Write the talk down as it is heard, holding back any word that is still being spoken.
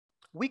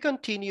We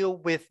continue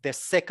with the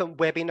second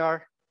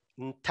webinar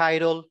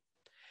entitled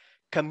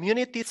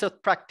Communities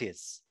of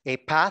Practice, a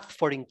Path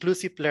for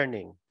Inclusive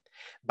Learning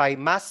by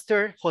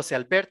Master Jose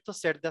Alberto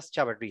Cerdas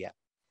Chavarria.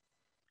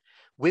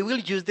 We will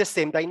use the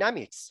same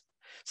dynamics.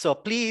 So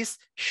please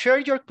share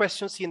your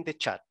questions in the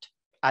chat.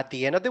 At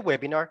the end of the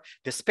webinar,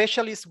 the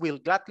specialists will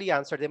gladly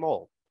answer them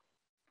all.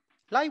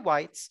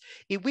 Likewise,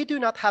 if we do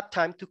not have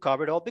time to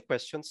cover all the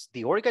questions,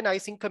 the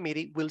organizing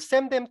committee will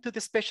send them to the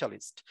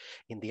specialist.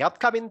 In the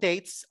upcoming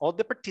dates, all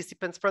the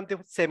participants from the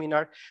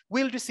seminar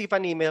will receive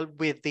an email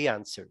with the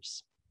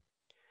answers.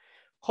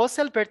 Jose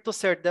Alberto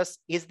Cerdas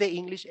is the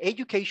English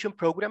Education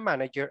Program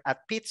Manager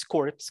at Peace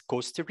Corps,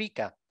 Costa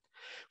Rica.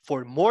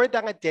 For more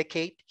than a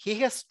decade, he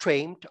has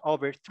trained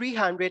over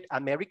 300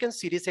 American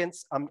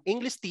citizens on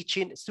English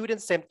teaching,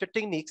 student-centered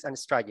techniques, and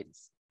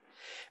strategies.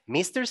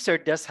 Mr.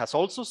 Cerdas has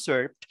also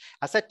served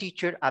as a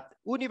teacher at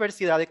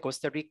Universidad de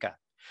Costa Rica,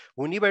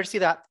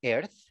 Universidad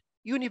Earth,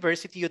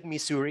 University of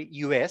Missouri,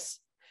 US,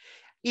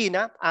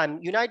 INA,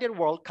 and United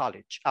World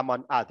College,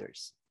 among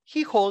others.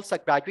 He holds a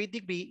graduate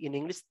degree in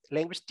English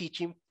language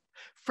teaching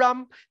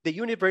from the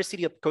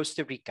University of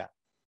Costa Rica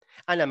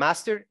and a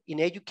master in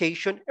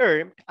education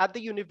earned at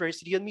the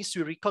University of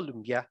Missouri,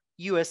 Columbia,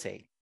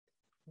 USA.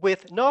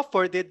 With no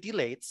further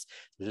delays,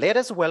 let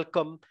us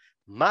welcome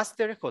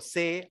Master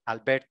Jose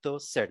Alberto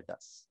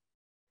Cerdas.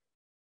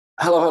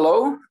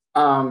 Hello.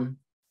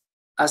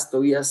 As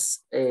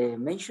Tobias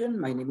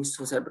mentioned, my name is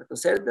Jose Alberto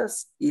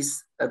Cerdas.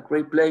 It's a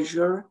great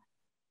pleasure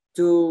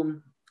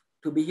to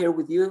be here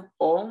with you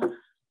all.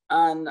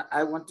 And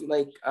I want to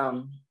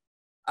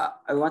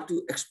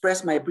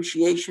express my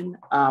appreciation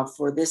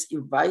for this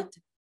invite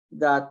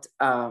that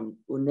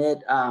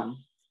UNED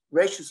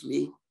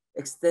graciously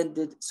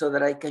extended so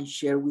that I can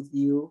share with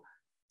you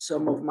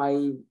some of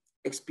my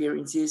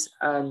experiences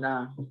and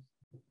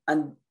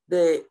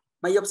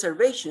my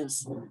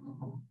observations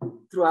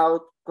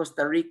throughout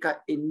Costa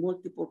Rica in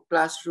multiple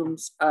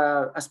classrooms.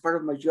 As part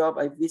of my job,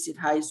 I visit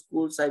high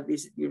schools, I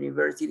visit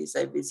universities,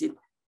 I visit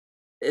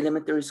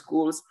elementary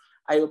schools.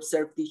 I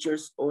observe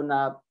teachers on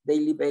a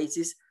daily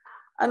basis.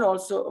 And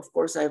also, of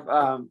course, I've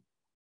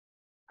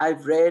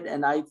read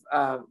and I've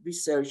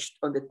researched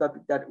on the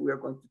topic that we are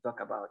going to talk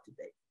about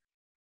today.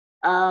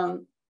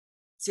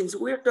 Since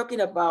we're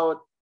talking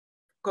about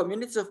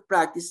communities of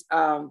practice,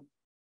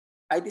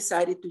 I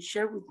decided to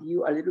share with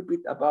you a little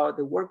bit about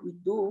the work we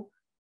do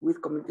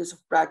with communities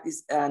of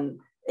practice and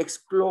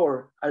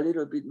explore a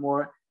little bit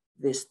more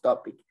this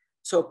topic.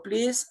 So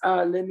please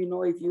let me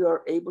know if you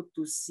are able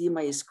to see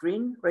my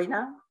screen right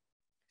now.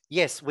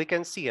 Yes, we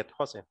can see it,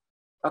 Jose.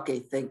 Okay,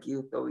 thank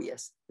you,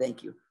 Tobias.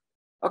 Thank you.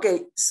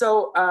 Okay,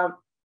 so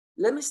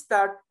let me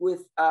start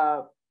with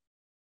a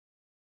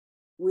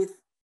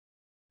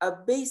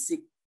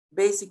basic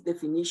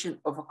definition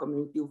of a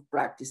community of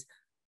practice.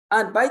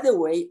 And by the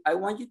way, I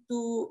want you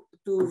to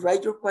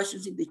write your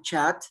questions in the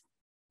chat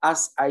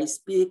as I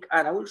speak,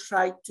 and I will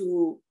try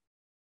to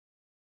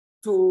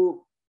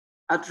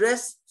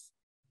address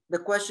the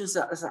questions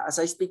as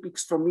I speak,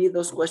 because for me,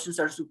 those questions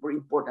are super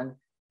important.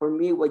 For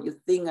me, what you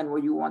think and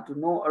what you want to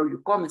know, or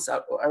your comments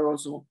are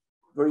also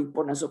very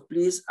important. So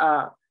please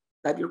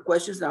type your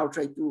questions, and I'll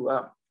try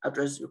to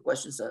address your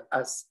questions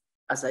as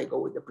I go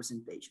with the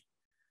presentation.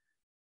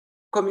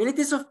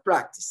 Communities of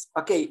practice.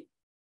 Okay.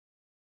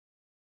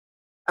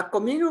 A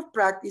community of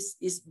practice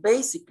is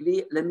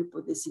basically, let me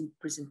put this in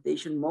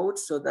presentation mode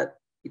so that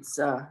it's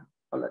a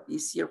lot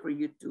easier for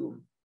you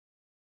to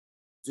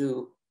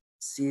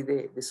see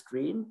the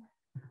screen.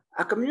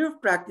 A community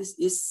of practice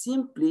is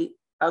simply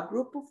a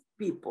group of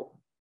people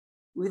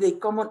with a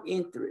common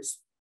interest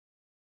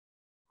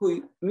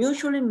who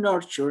mutually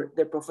nurture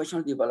their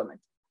professional development.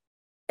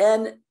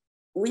 And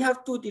we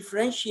have to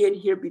differentiate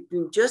here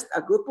between just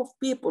a group of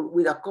people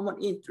with a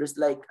common interest,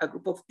 like a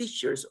group of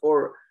teachers,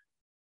 or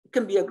it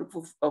can be a group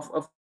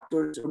of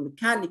actors or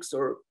mechanics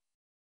or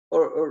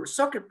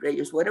soccer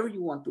players, whatever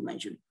you want to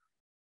mention.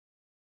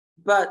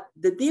 But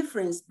the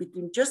difference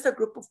between just a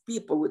group of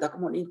people with a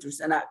common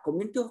interest and a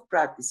community of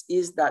practice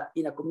is that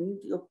in a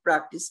community of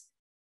practice,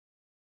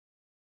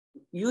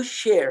 you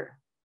share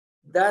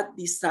that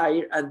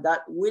desire and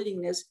that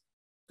willingness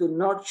to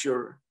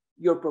nurture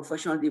your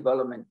professional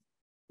development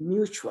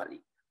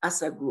mutually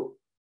as a group.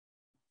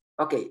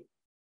 Okay,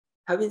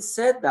 having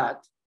said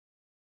that,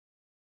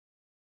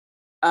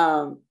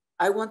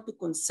 I want to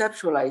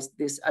conceptualize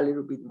this a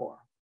little bit more.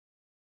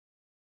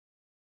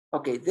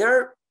 Okay, there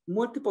are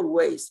multiple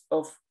ways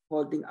of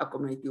holding a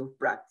community of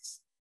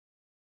practice.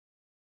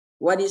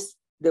 One is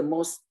the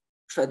most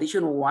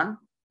traditional one,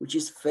 which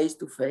is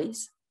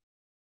face-to-face.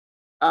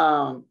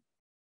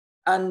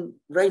 And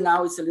right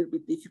now it's a little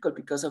bit difficult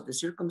because of the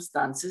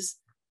circumstances,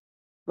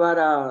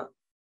 but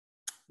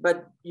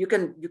you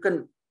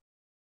can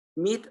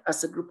meet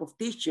as a group of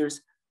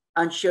teachers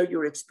and share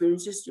your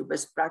experiences, your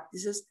best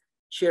practices,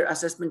 share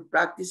assessment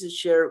practices,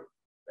 share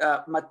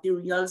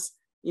materials,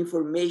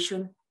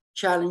 information,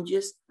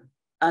 challenges,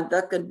 and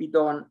that can be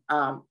done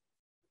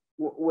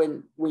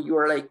when you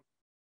are like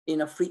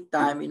in a free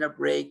time, in a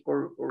break,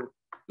 or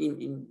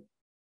in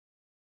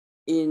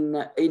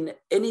in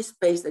any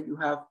space that you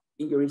have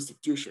in your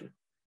institution.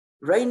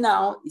 Right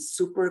now, it's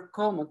super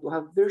common to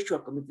have virtual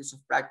communities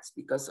of practice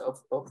because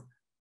of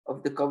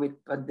the COVID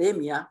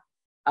pandemic.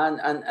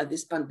 And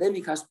this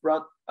pandemic has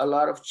brought a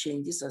lot of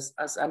changes,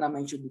 as Anna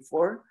mentioned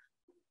before.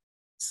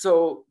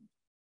 So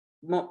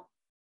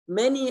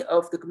many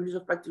of the communities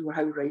of practice we're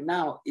having right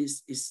now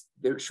is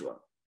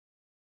virtual.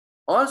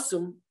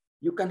 Also,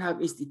 you can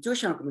have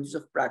institutional communities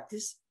of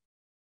practice.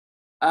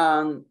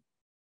 And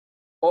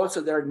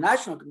also there are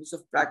national communities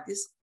of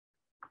practice.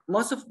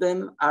 Most of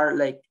them are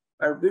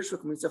virtual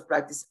communities of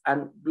practice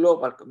and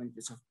global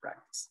communities of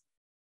practice.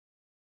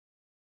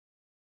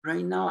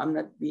 Right now, I'm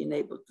not being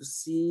able to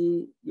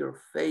see your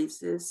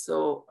faces,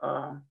 so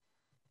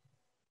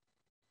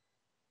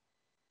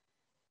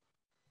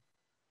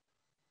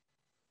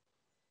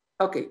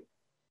okay.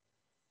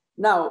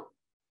 Now,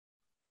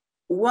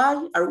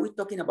 why are we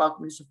talking about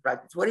communities of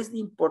practice? What is the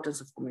importance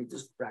of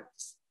communities of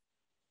practice?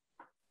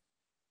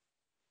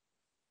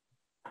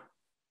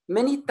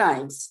 Many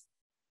times,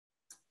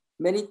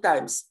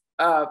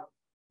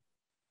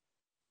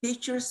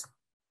 teachers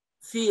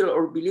feel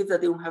or believe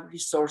that they don't have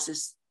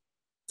resources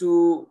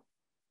to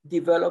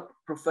develop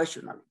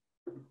professionally.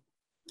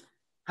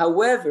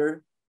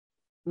 However,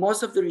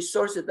 most of the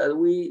resources that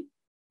we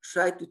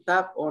try to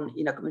tap on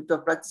in a community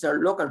of practice are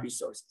local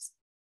resources.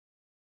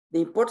 The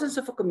importance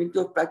of a community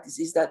of practice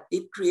is that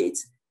it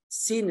creates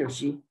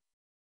synergy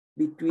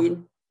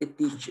between the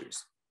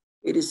teachers.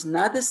 It is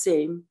not the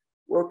same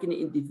working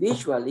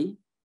individually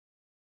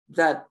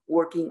that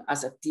working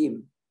as a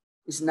team.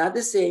 It's not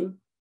the same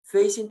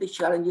facing the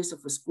challenges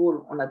of a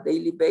school on a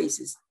daily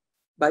basis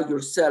by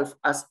yourself,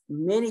 as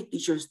many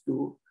teachers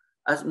do,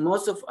 as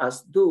most of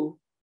us do,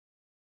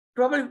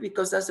 probably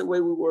because that's the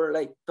way we were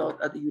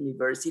taught at the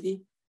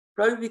university,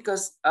 probably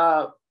because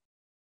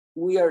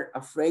we are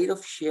afraid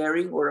of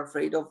sharing or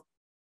afraid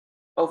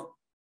of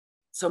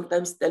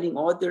sometimes telling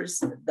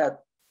others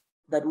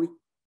that we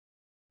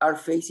are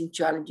facing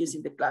challenges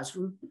in the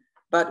classroom.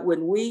 But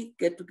when we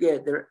get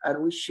together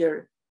and we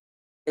share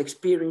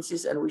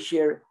experiences and we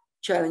share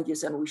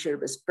challenges and we share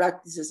best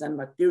practices and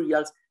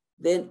materials,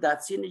 then that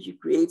synergy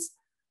creates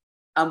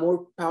a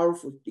more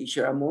powerful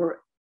teacher, a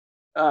more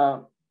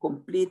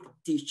complete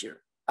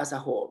teacher as a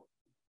whole.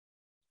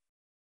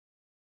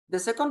 The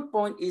second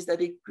point is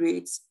that it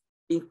creates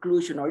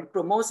inclusion, or it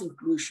promotes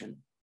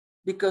inclusion,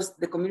 because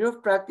the community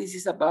of practice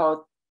is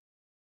about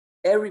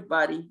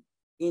everybody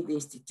in the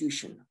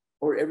institution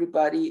or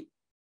everybody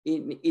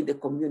in the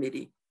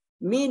community,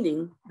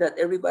 meaning that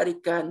everybody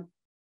can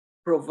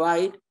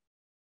provide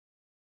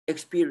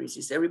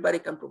experiences, everybody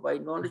can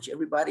provide knowledge,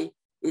 everybody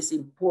is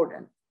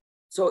important.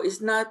 So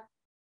it's not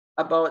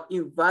about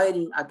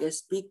inviting a guest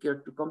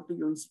speaker to come to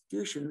your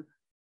institution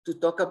to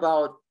talk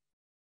about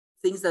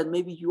things that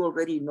maybe you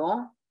already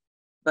know,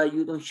 but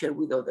you don't share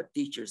with other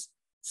teachers.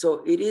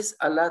 So it is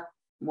a lot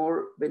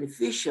more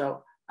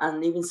beneficial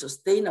and even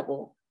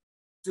sustainable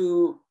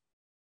to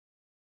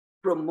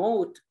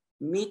promote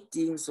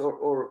meetings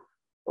or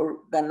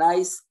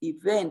organize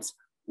events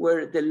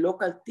where the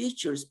local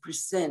teachers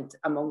present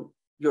among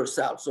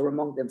yourselves or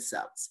among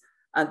themselves.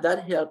 And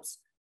that helps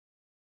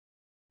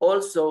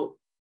also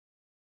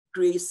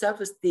create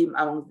self-esteem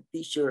among the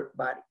teacher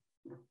body,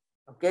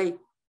 okay?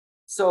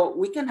 So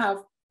we can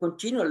have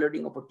continual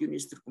learning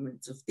opportunities through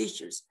communities of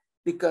teachers,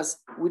 because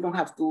we don't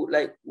have to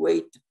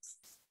wait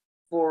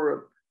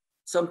for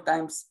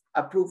sometimes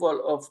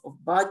approval of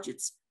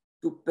budgets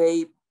to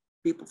pay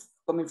people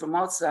coming from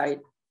outside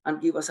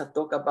and give us a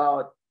talk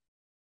about,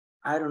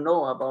 I don't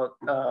know, about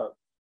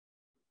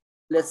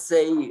let's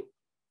say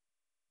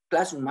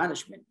classroom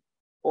management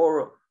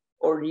or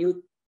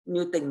new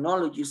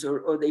technologies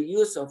or the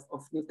use of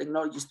new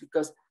technologies,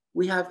 because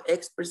we have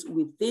experts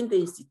within the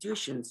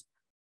institutions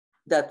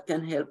that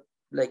can help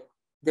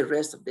the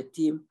rest of the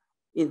team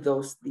in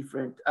those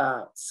different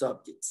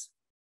subjects.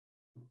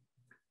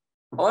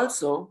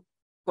 Also,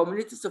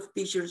 communities of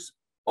teachers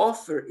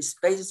offer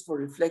spaces for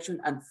reflection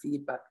and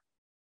feedback.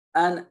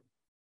 And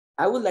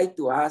I would like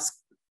to ask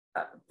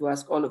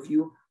all of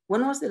you,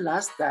 when was the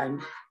last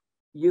time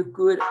you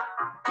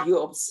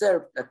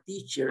observed a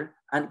teacher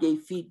and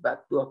gave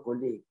feedback to a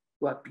colleague,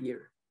 to a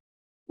peer?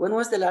 When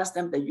was the last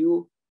time that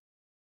you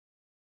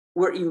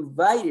were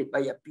invited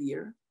by a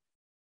peer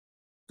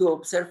to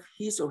observe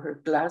his or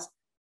her class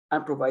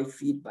and provide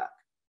feedback?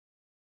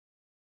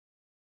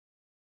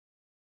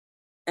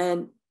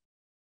 And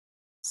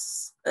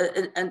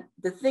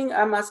the thing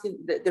I'm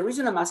asking, the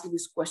reason I'm asking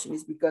this question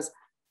is because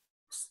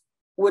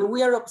when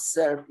we are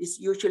observed, it's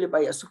usually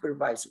by a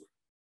supervisor,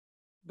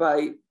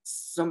 by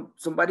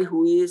somebody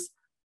who is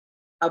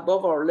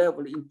above our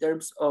level in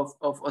terms of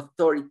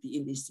authority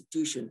in the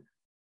institution.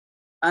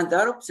 And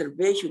that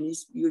observation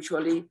is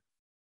usually,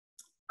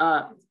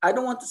 I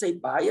don't want to say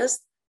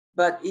biased,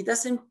 but it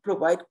doesn't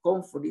provide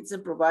comfort. It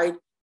doesn't provide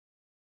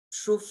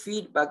true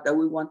feedback that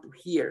we want to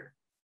hear,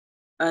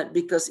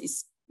 because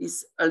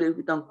it's a little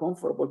bit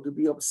uncomfortable to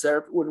be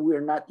observed when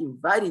we're not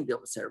inviting the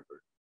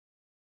observer.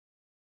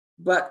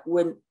 But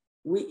when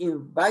we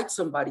invite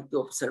somebody to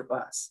observe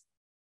us,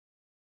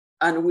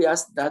 And we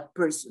ask that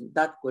person,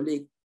 that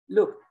colleague,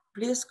 look,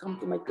 please come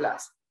to my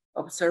class,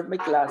 observe my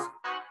class,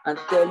 and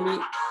tell me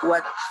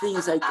what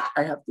things I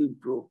have to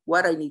improve,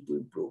 what I need to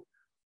improve,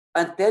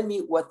 and tell me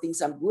what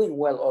things I'm doing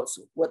well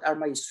also, what are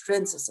my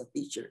strengths as a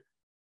teacher.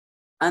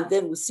 And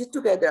then we sit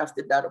together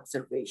after that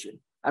observation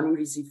and we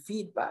receive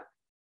feedback.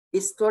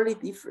 It's totally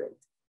different.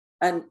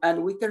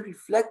 And we can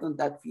reflect on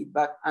that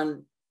feedback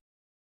and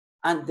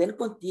then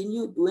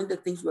continue doing the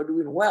things we're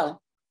doing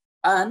well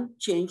and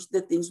change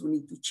the things we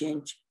need to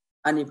change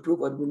and improve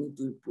what we need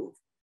to improve.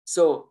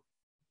 So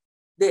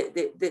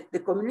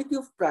the community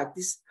of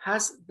practice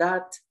has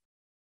that,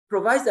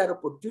 provides that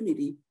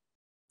opportunity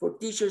for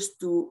teachers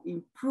to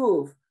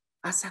improve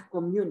as a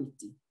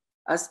community,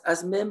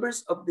 as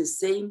members of the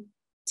same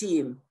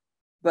team.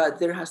 But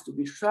there has to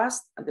be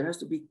trust and there has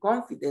to be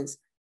confidence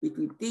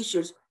between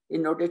teachers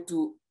in order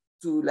to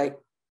like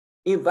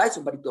invite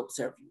somebody to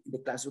observe you in the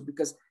classroom,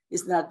 because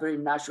it's not very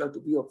natural to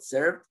be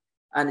observed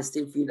and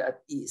still feel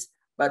at ease.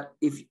 But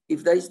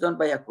if that is done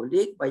by a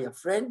colleague, by a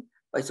friend,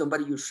 by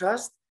somebody you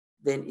trust,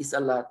 then it's a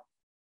lot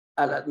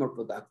more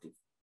productive.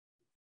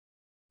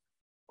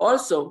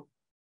 Also,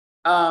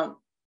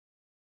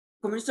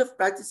 community of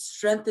practice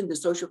strengthen the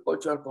social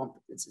cultural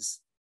competences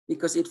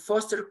because it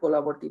fosters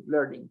collaborative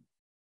learning.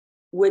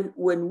 When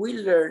we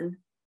learn,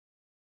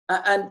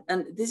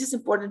 and this is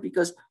important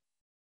because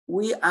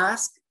we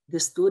ask the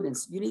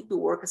students, you need to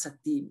work as a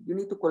team, you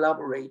need to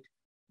collaborate,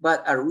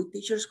 but are we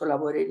teachers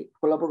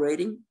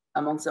collaborating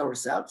amongst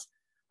ourselves?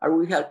 Are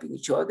we helping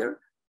each other?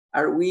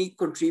 Are we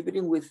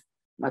contributing with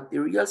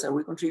materials? Are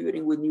we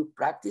contributing with new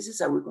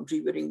practices? Are we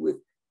contributing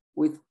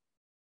with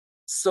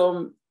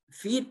some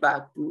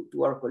feedback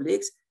to our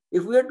colleagues?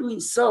 If we are doing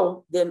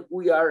so, then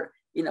we are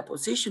in a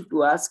position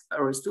to ask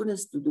our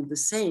students to do the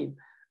same.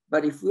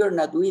 But if we are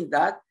not doing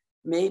that,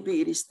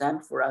 maybe it is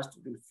time for us to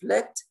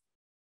reflect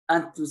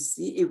and to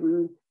see if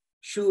we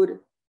should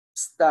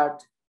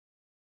start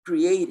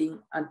creating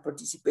and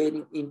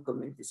participating in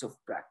communities of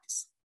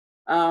practice.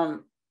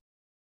 I'm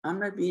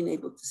not being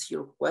able to see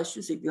your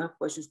questions. If you have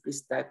questions,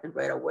 please type them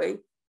right away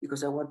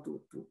because I want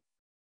to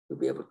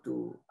be able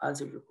to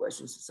answer your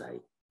questions as I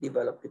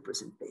develop the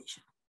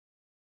presentation.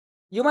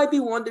 You might be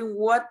wondering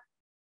what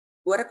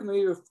a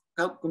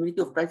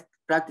community of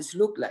practice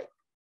look like.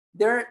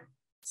 There are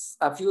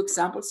a few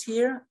examples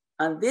here,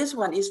 and this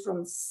one is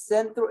from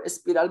Centro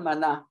Espiral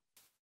Maná.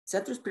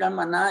 Centro Espiral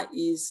Maná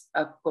is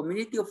a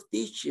community of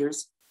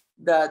teachers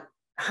that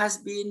has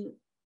been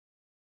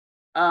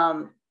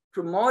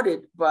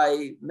promoted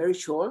by Mary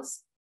Scholz,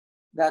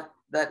 that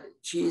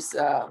she's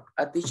a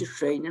teacher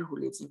trainer who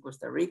lives in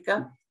Costa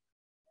Rica.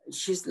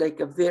 She's like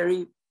a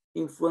very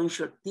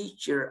influential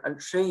teacher and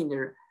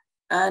trainer.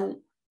 And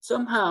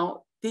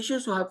somehow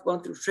teachers who have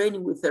gone through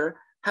training with her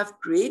have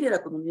created a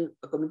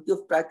community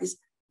of practice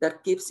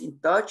that keeps in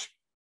touch.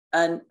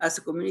 And as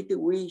a community,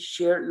 we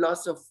share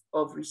lots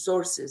of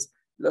resources,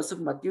 lots of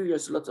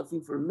materials, lots of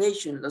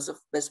information, lots of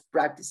best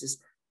practices.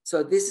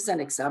 So this is an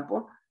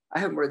example. I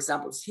have more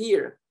examples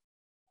here.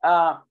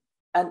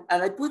 And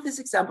I put this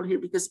example here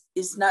because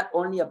it's not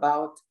only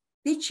about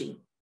teaching.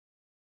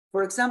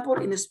 For example,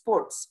 in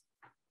sports,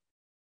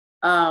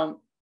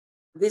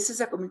 this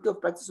is a community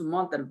of practice of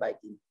mountain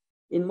biking.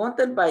 In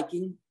mountain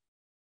biking,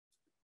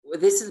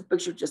 this is a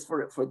picture just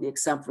for the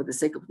example, for the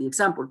sake of the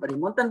example, but in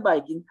mountain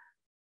biking,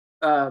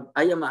 I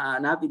am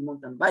an avid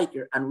mountain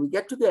biker, and we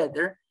get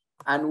together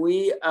and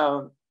we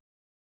not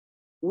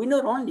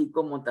only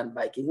go mountain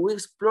biking, we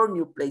explore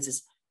new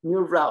places, new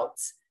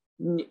routes,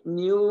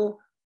 new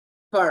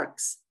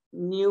parks,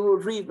 new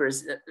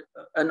rivers,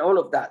 and all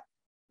of that.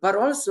 But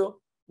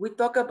also, we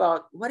talk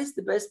about what is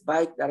the best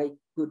bike that I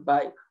could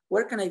buy?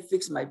 Where can I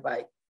fix my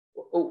bike?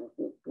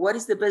 What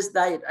is the best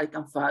diet I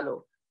can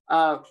follow?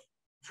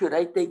 Should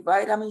I take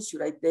vitamins?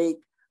 Should I take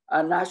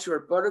a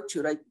natural product?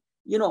 Should I,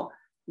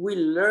 we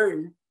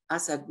learn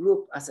as a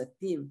group, as a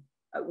team.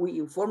 We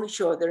inform each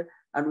other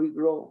and we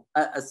grow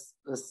as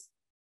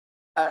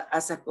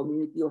a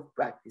community of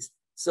practice.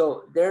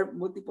 So there are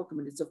multiple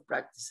communities of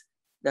practice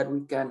that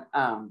we can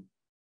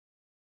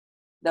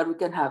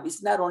have.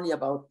 It's not only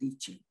about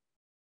teaching.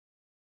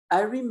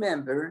 I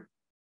remember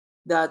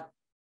that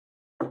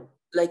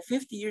like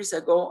 50 years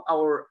ago,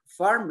 our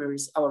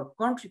farmers, our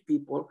country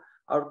people,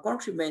 our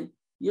countrymen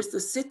used to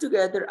sit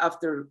together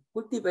after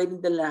cultivating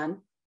the land,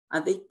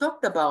 and they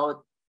talked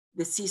about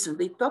the season,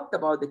 they talked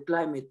about the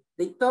climate,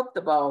 they talked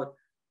about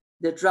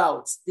the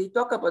droughts, they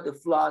talked about the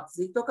floods,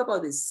 they talked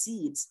about the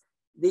seeds,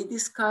 they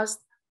discussed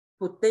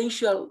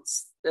potential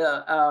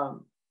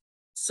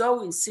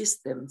sowing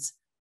systems,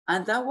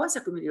 and that was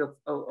a community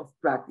of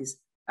practice.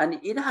 And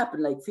it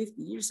happened like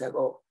 50 years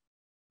ago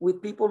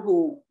with people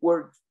who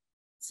were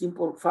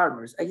simple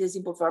farmers. I say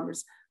simple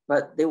farmers,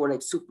 but they were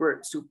like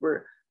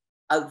super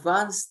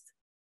advanced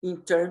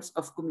in terms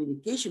of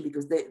communication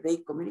because they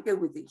communicate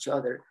with each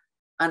other.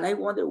 And I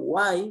wonder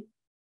why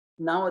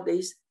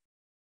nowadays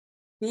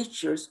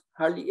teachers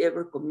hardly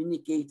ever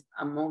communicate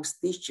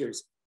amongst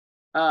teachers.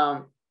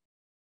 And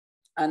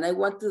I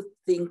want to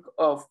think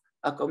of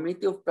a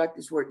community of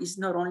practice where it's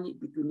not only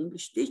between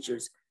English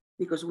teachers.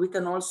 because we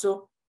can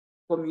also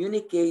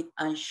communicate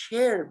and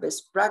share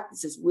best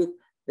practices with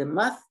the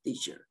math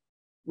teacher,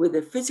 with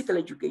the physical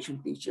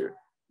education teacher,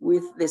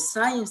 with the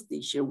science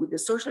teacher, with the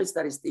social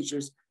studies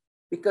teachers,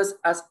 because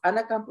as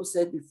Ana Campos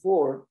said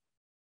before,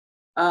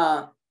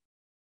 as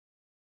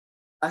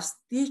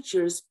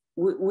teachers,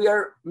 we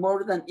are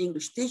more than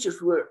English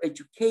teachers, we're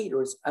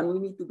educators, and we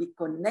need to be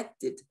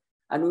connected,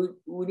 and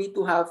we need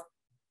to have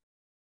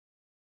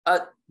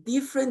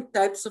different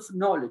types of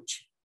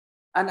knowledge.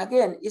 And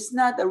again, it's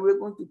not that we're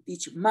going to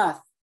teach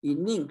math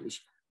in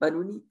English, but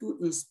we need to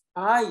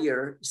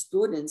inspire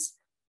students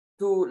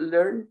to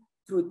learn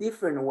through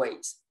different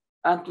ways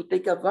and to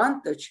take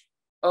advantage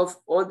of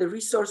all the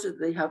resources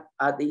they have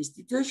at the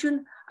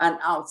institution and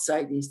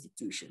outside the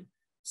institution.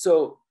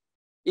 So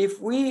if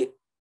we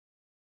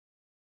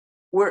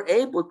were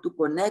able to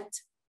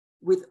connect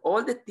with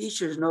all the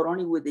teachers, not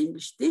only with the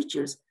English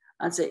teachers,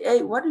 and say,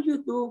 hey, what do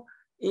you do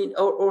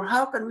or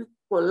how can we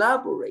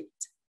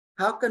collaborate?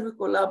 How can we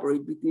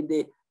collaborate between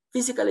the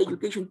physical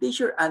education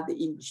teacher and the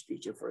English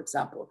teacher, for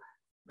example?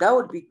 That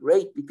would be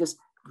great, because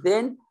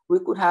then we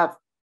could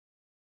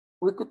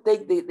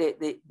take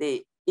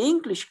the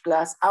English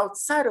class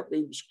outside of the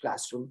English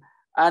classroom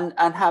and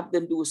have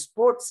them do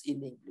sports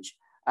in English,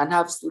 and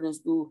have students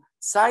do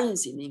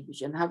science in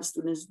English, and have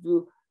students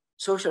do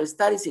social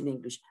studies in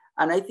English.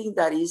 And I think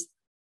that is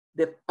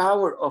the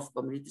power of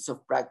communities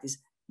of practice,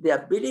 the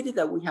ability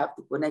that we have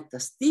to connect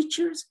as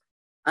teachers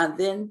and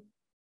then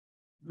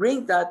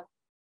bring that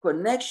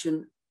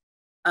connection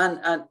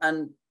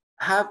and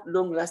have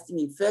long-lasting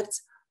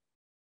effects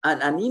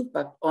and an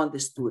impact on the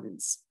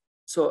students.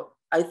 So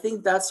I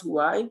think that's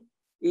why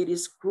it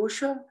is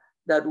crucial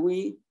that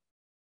we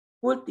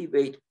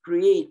cultivate,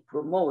 create,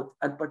 promote,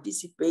 and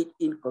participate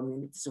in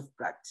communities of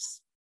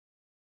practice.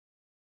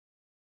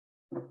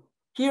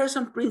 Here are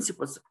some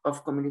principles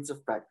of communities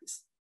of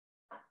practice.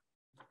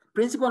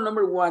 Principle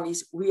number one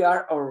is we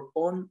are our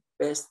own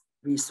best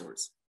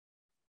resource.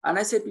 And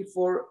I said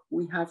before,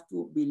 we have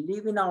to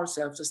believe in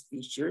ourselves as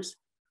teachers,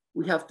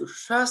 we have to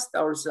trust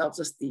ourselves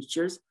as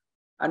teachers,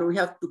 and we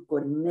have to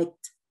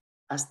connect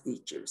as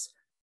teachers.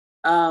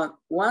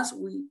 Once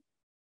we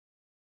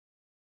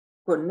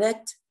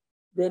connect,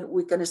 then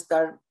we can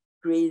start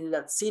creating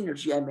that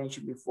synergy I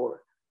mentioned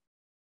before.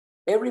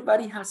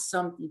 Everybody has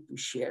something to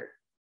share.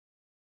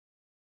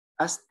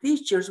 As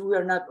teachers, we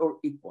are not all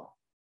equal.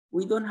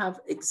 We don't have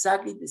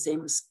exactly the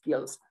same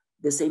skills,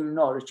 the same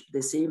knowledge,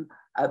 the same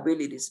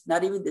abilities,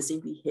 not even the same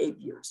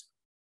behaviors.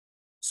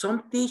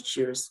 Some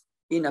teachers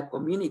in a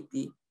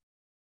community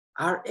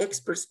are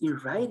experts in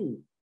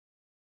writing,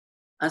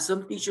 and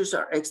some teachers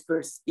are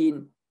experts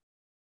in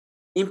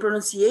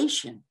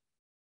pronunciation.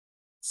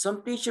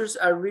 Some teachers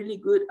are really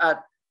good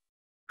at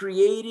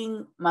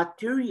creating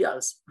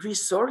materials,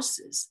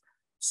 resources.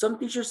 Some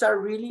teachers are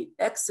really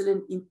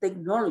excellent in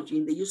technology,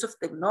 in the use of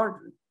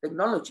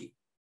technology.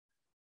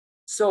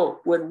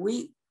 So when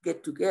we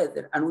get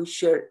together and we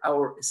share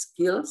our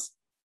skills,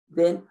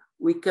 then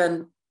we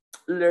can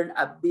learn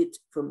a bit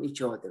from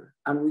each other,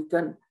 and we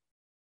can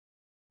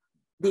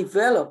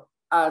develop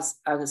as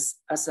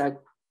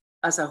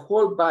a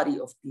whole body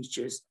of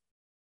teachers.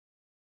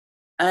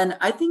 And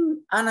I think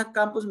Ana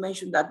Campos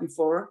mentioned that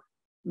before.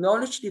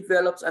 Knowledge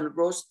develops and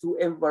grows through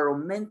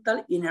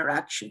environmental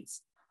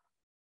interactions.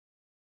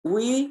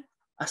 We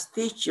as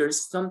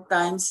teachers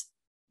sometimes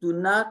do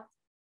not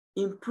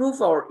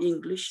improve our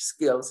English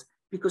skills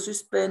because we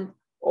spend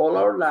all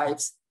our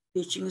lives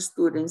teaching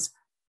students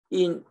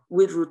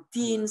with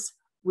routines,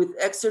 with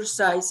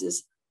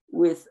exercises,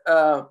 with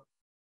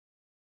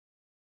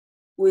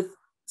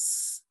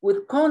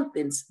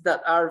contents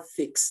that are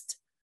fixed,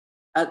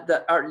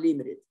 that are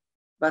limited.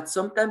 But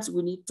sometimes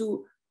we need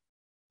to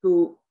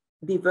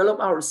develop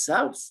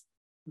ourselves,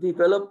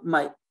 develop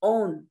my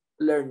own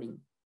learning.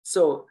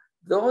 So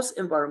those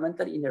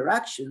environmental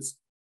interactions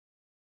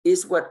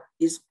is what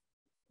is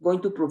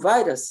going to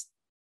provide us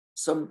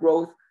some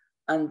growth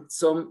and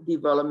some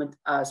development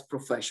as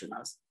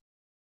professionals.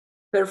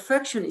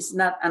 Perfection is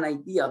not an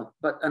ideal,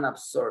 but an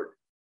absurd.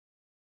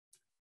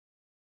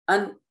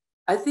 And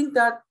I think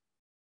that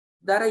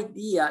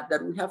idea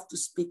that we have to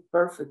speak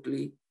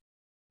perfectly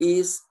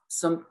is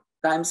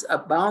sometimes a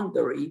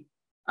boundary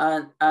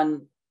and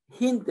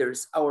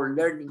hinders our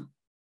learning,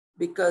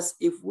 because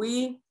if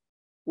we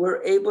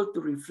were able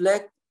to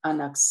reflect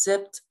and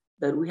accept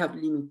that we have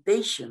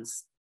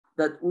limitations,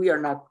 that we are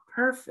not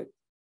perfect,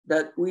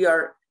 that we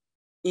are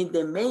in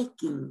the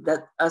making,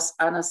 that as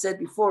Ana said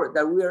before,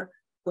 that we are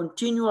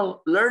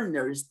continual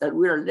learners, that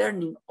we are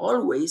learning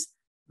always,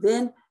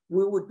 then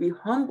we would be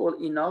humble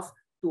enough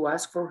to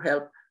ask for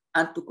help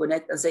and to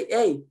connect and say,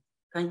 hey,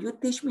 can you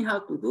teach me how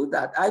to do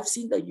that? I've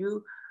seen that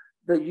you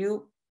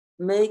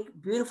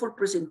make beautiful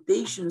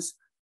presentations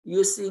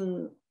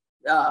using,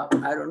 I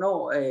don't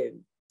know,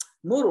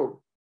 Moodle,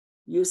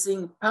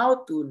 using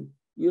Powtoon,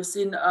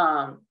 using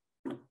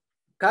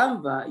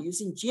Canva,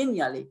 using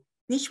Genially.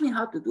 Teach me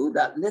how to do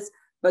that.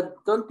 But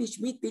don't teach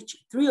me,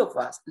 teach three of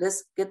us.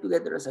 Let's get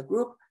together as a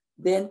group.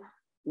 Then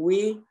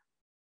we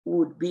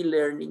would be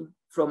learning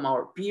from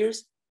our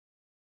peers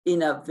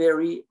in a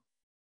very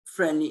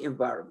friendly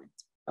environment,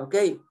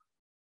 okay?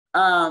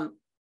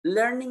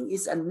 Learning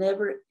is a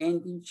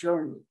never-ending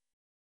journey.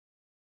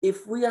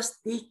 If we as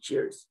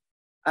teachers,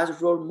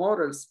 as role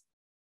models,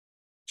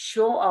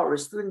 show our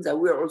students that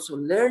we are also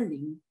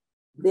learning,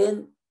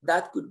 then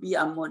that could be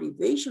a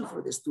motivation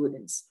for the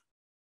students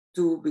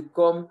to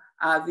become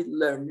avid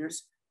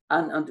learners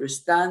and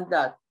understand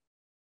that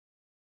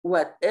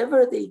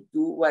whatever they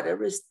do,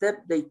 whatever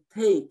step they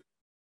take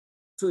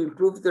to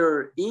improve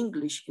their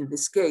English in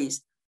this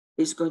case,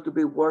 is going to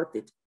be worth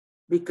it,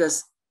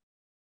 because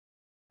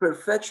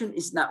perfection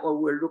is not what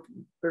we're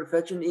looking.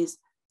 Perfection is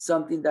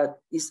something that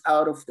is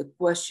out of the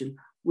question.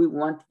 We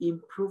want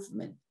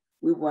improvement.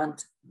 We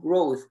want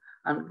growth,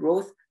 and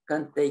growth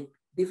can take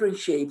different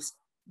shapes,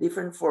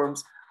 different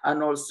forms,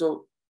 and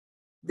also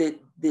the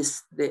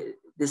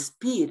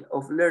speed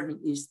of learning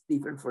is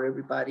different for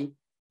everybody.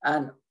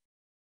 And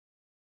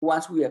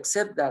once we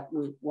accept that,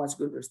 once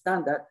we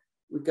understand that,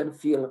 we can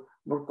feel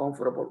more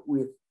comfortable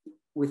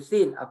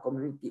within a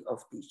community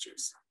of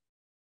teachers.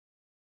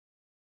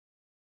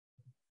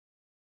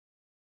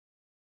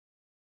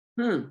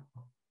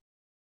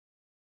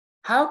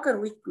 How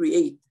can we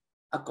create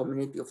a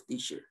community of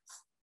teachers?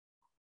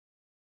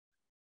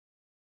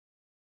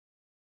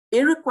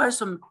 It requires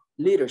some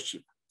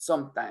leadership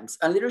sometimes,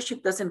 and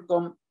leadership doesn't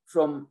come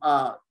from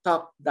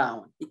top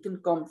down. It can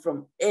come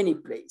from any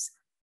place,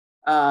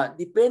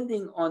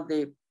 depending on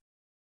the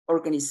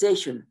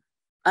organization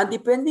and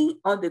depending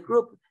on the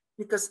group,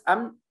 because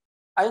I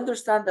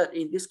understand that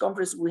in this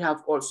conference we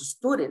have also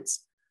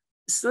students.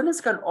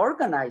 Students can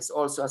organize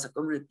also as a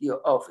community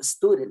of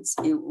students.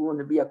 It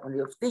wouldn't be a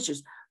community of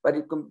teachers, but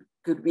it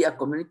could be a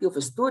community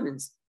of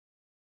students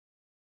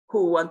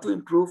who want to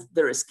improve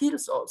their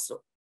skills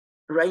also.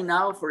 Right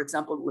now, for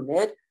example,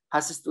 UNED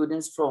has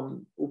students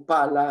from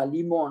Upala,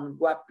 Limon,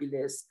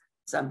 Guapiles,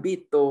 San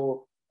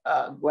Vito,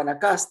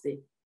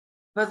 Guanacaste.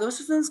 But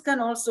those students can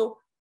also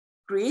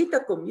create a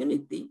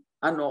community,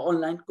 an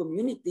online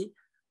community,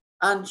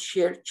 and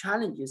share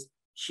challenges,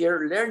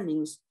 share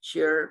learnings,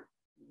 share,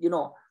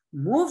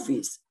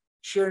 movies,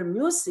 share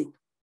music,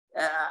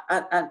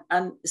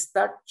 and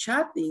start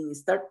chatting,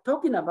 start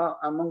talking about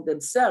among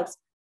themselves,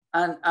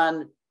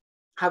 and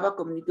have a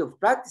community of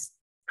practice.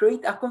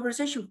 Create a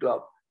conversation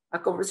club. A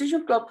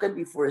conversation club can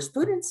be for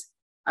students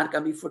and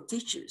can be for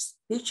teachers.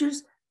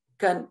 Teachers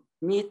can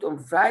meet on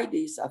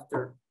Fridays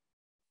after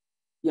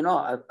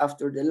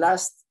the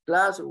last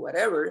class or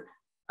whatever,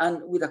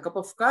 and with a cup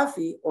of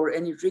coffee or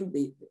any drink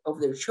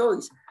of their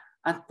choice,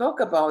 and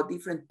talk about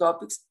different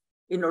topics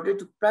in order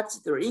to practice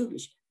their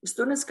English.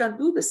 Students can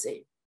do the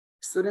same.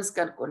 Students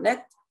can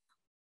connect.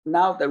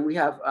 Now that we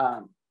have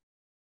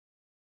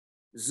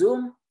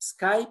Zoom,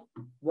 Skype,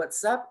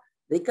 WhatsApp,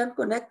 they can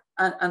connect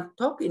and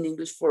talk in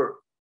English for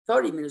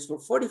 30 minutes, for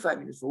 45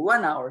 minutes, for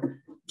 1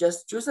 hour.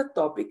 Just choose a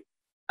topic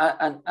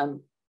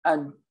and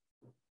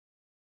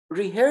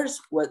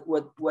rehearse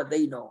what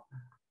they know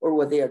or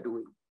what they are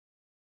doing.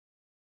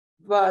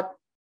 But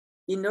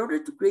in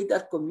order to create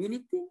that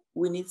community,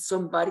 we need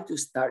somebody to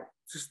start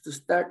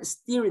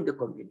steering the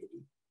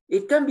community.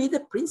 It can be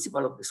the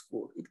principal of the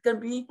school. It can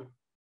be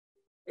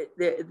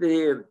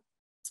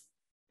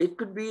it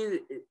could be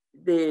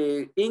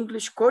the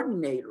English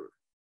coordinator.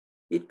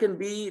 It can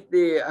be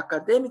the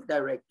academic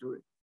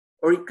director,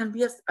 or it can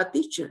be a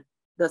teacher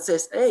that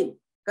says, "Hey,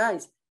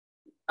 guys,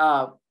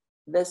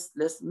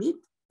 let's meet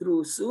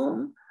through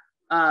Zoom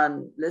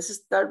and let's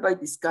start by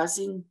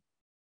discussing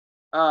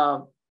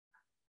how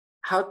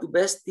to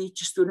best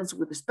teach students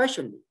with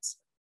special needs,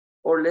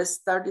 or let's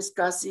start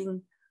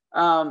discussing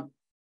how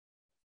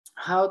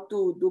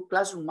to do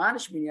classroom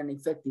management in an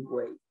effective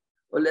way,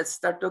 or let's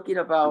start talking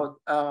about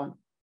how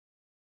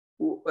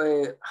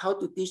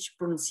to teach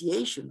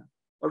pronunciation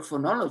or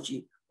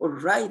phonology or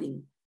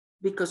writing,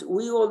 because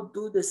we all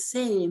do the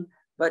same,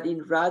 but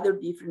in rather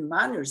different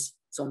manners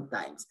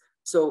sometimes.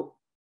 So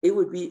it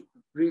would be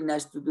really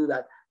nice to do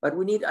that, but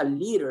we need a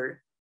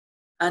leader.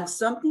 And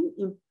something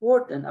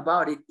important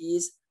about it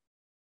is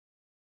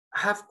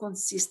have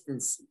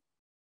consistency.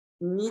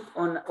 Meet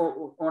in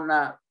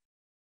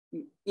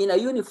a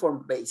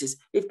uniform basis.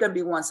 It can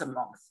be once a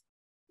month.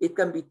 It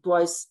can be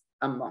twice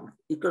a month.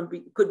 It could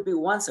be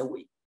once a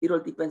week. It all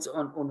depends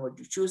on what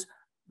you choose,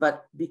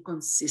 but be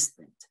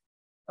consistent,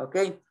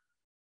 okay?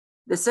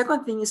 The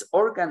second thing is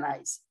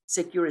organize,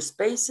 secure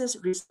spaces,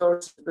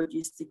 resource,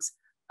 logistics,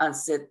 and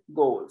set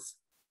goals.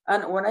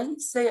 And when I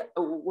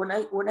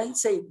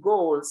say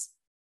goals,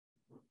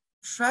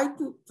 try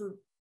to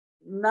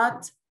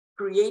not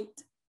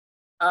create,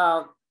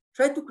 try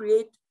to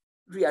create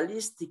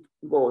realistic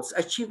goals,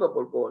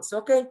 achievable goals.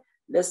 Okay,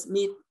 let's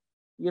meet,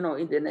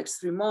 in the next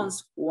 3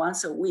 months,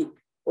 once a week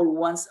or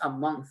once a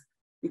month.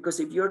 Because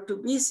if you're too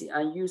busy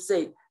and you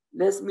say,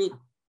 let's meet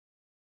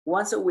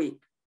once a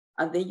week,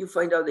 and then you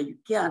find out that you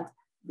can't,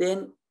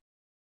 then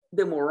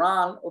the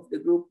morale of the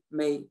group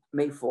may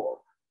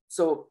fall.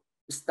 So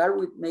start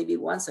with maybe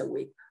once a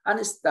week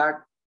and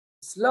start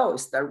slow,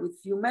 start with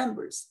few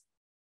members.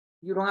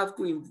 You don't have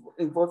to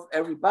involve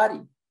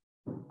everybody.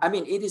 I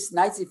mean, it is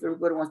nice if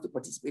everybody wants to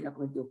participate in a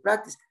community of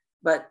practice,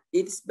 but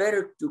it's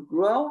better to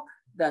grow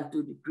than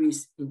to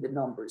decrease in the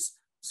numbers.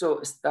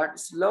 So start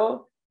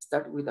slow,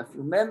 start with a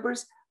few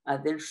members,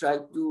 and then try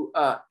to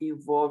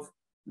involve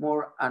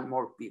more and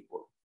more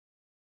people.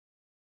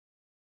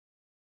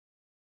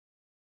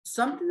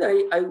 Something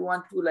that I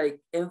want to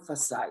like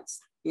emphasize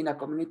in a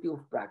community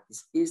of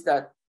practice is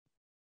that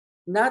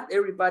not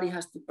everybody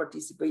has to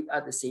participate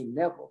at the same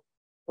level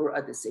or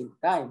at the same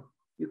time.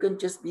 You can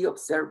just be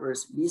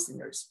observers,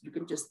 listeners. You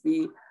can just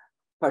be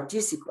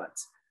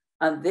participants.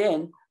 And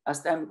then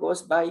as time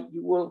goes by,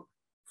 you will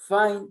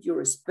find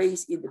your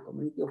space in the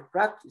community of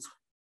practice.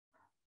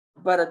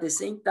 But at the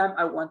same time,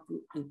 I want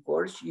to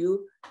encourage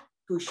you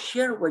to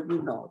share what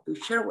you know, to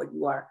share what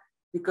you are,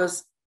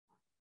 because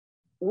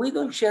we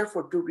don't share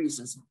for two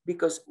reasons,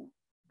 because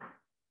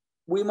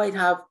we might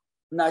have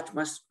not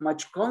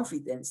much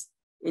confidence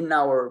in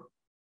our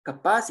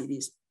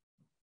capacities,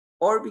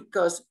 or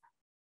because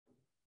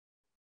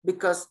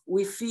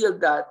we feel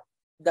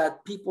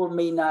that people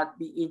may not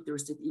be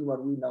interested in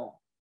what we know.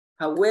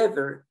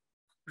 However,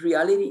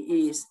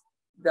 reality is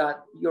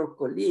that your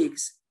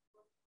colleagues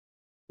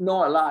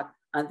know a lot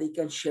and they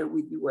can share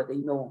with you what they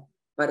know.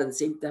 But at the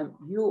same time,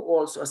 you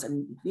also as an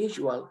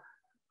individual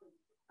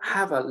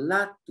have a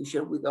lot to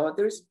share with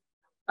others.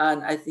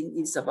 And I think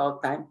it's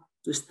about time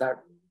to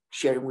start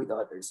sharing with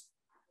others.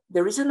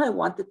 The reason I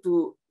wanted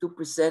to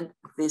present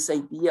this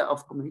idea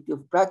of community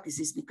of practice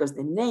is because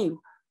the name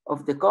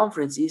of the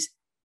conference is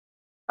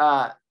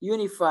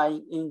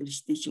Unifying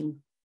English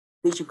Teaching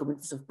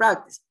Communities of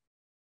Practice.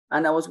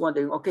 And I was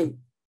wondering, okay,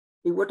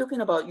 if we're talking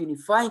about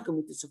unifying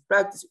communities of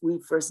practice, we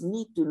first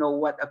need to know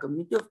what a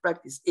community of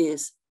practice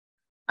is,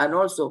 and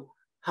also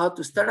how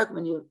to start a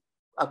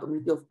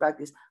community of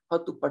practice, how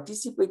to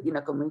participate in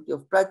a community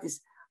of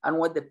practice, and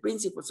what the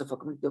principles of a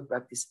community of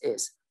practice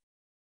is.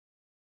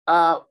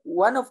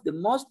 One of the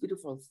most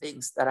beautiful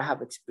things that I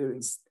have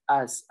experienced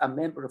as a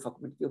member of a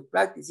community of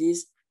practice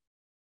is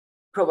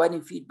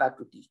providing feedback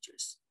to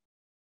teachers,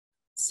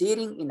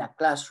 sitting in a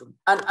classroom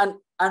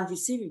and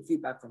receiving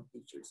feedback from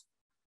teachers,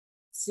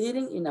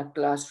 sitting in a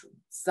classroom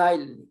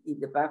silently in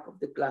the back of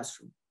the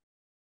classroom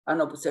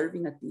and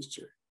observing a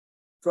teacher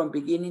from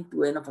beginning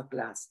to end of a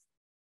class,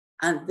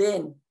 and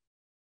then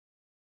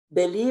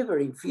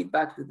delivering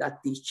feedback to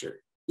that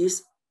teacher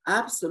is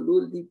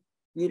absolutely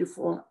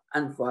beautiful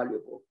and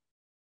valuable.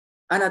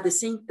 And at the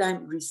same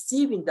time,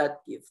 receiving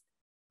that gift,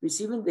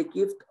 receiving the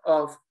gift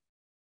of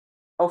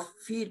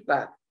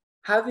feedback,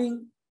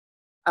 having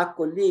a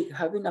colleague,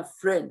 having a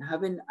friend,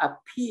 having a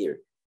peer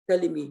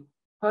telling me,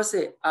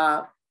 Jose,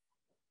 I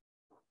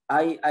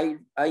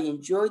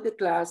enjoy the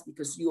class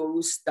because you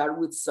always start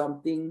with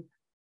something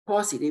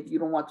positive. You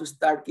don't want to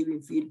start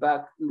giving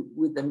feedback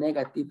with the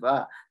negative,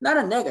 not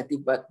a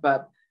negative,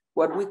 but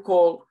what we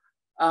call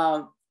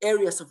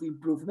areas of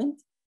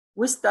improvement.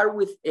 We start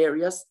with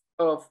areas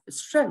of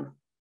strength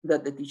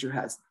that the teacher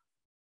has.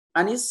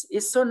 And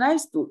it's so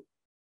nice to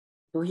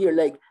hear,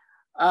 like,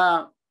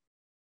 I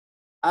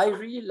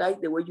really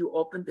like the way you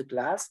open the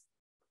class.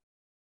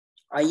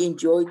 I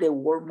enjoy the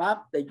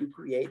warm-up that you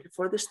created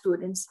for the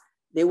students.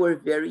 They were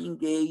very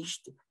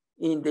engaged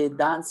in the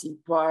dancing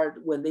part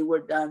when they were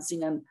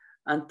dancing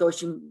and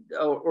touching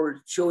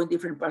or showing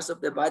different parts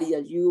of the body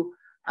as you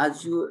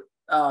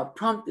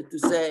prompted to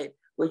say.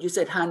 When you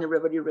said hand,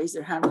 everybody raised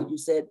their hand. When you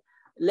said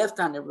left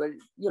hand, everybody,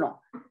 you know.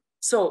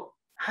 So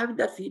having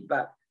that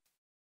feedback.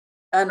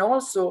 And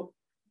also,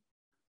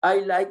 I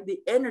like the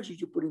energy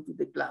you put into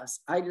the class.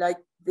 I like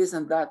this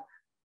and that,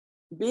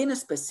 being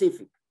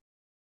specific.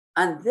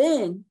 And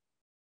then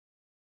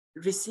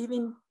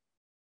receiving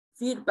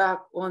feedback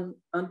on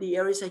the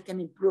areas I can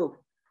improve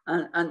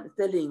and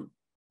telling,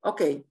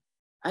 okay,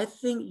 I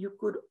think you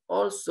could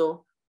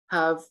also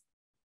have,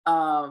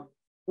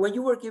 when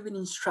you were giving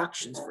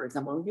instructions, for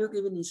example, when you're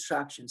giving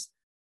instructions,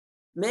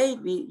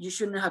 maybe you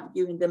shouldn't have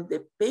given them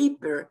the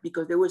paper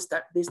because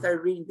they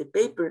start reading the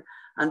paper,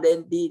 and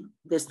then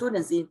the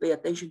students didn't pay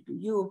attention to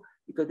you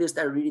because they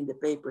start reading the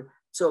paper.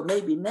 So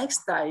maybe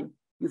next time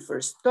you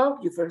first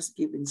talk, you first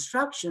give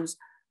instructions,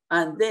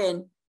 and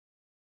then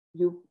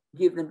you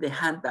give them the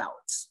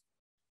handouts.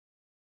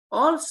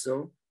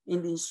 Also,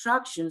 in the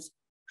instructions,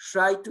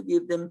 try to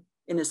give them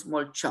in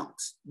small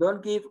chunks.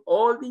 Don't give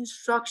all the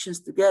instructions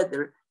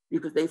together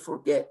because they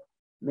forget.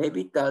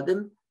 Maybe tell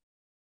them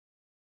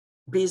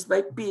piece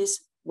by piece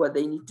what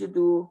they need to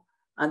do,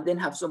 and then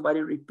have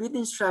somebody repeat the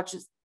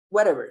instructions,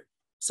 whatever.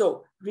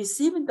 So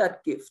receiving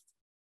that gift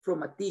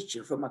from a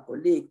teacher, from a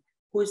colleague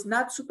who is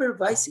not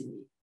supervising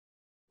me,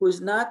 who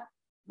is not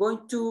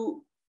going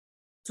to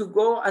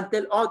go and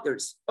tell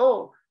others,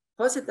 oh,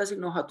 Jose doesn't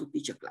know how to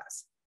teach a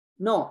class.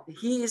 No,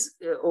 he is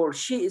or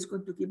she is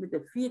going to give me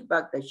the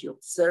feedback that she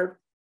observed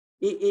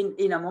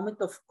in a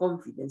moment of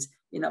confidence,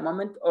 in a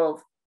moment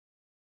of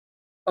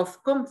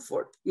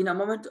comfort, in a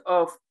moment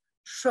of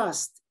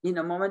trust, in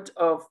a moment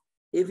of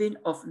even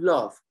of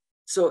love.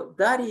 So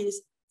that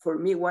is, for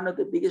me, one of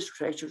the biggest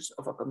treasures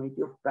of a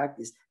community of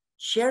practice,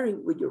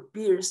 sharing with your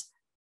peers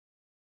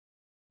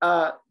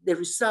the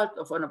result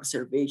of an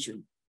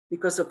observation.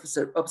 because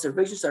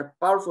observations are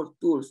powerful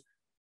tools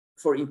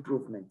for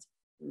improvement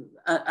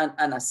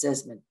and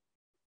assessment.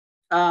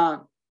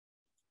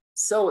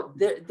 So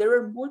there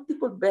are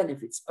multiple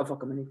benefits of a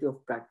community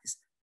of practice.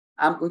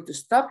 I'm going to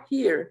stop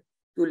here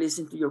to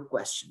listen to your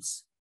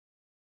questions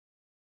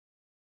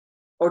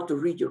or to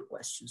read your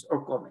questions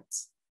or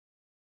comments.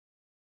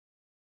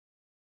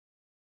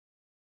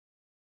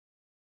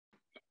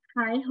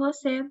 Hi,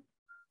 Jose.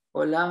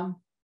 Hola.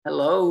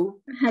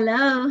 Hello.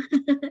 Hello.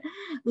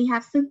 We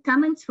have some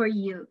comments for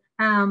you.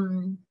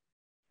 Marilyn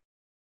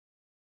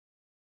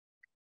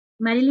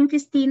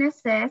Cristina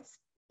says,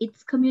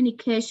 it's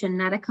communication,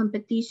 not a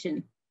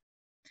competition,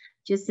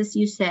 just as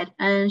you said.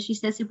 And she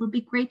says it would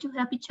be great to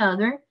help each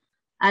other.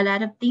 A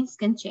lot of things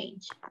can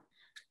change.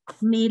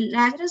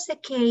 Milagros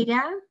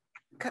Sequeira.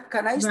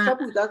 Can I stop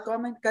with that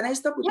comment? Can I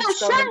stop with this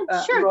comment?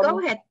 Sure, Romy? go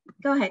ahead.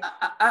 Go ahead.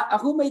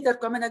 Who made that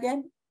comment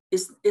again?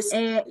 It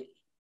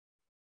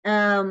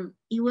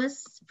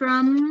was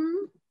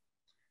from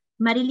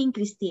Marilyn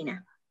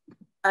Cristina.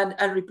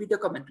 And repeat the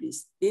comment,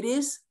 please. It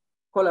is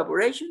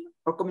collaboration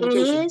or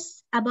communication? It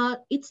is about,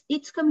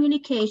 it's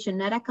communication,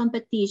 not a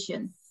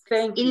competition.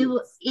 Thank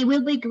you. It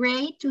will be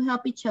great to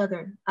help each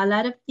other. A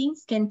lot of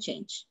things can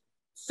change.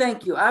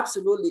 Thank you,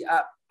 absolutely.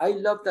 I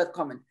love that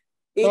comment.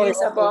 It Sorry,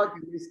 is about...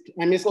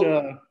 I missed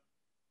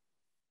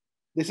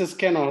this is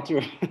Ken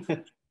Arthur.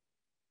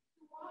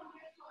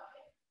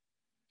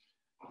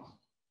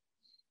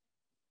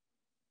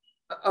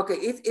 Okay,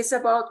 it's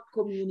about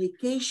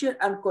communication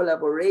and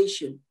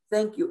collaboration.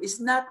 Thank you. It's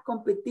not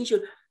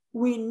competition.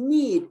 We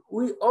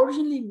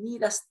urgently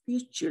need as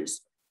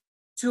teachers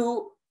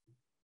to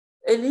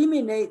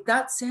eliminate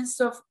that sense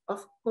of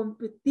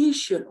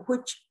competition,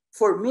 which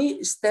for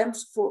me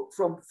stems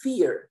from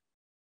fear.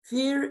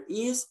 Fear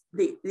is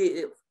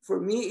for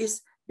me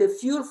is the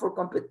fuel for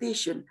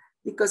competition,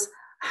 because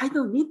I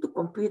don't need to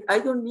compete. I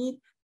don't need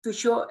to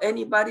show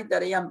anybody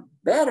that I am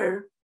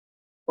better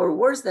or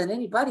worse than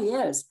anybody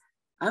else.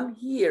 I'm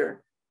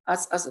here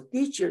as a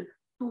teacher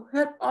to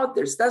help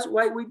others. That's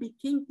why we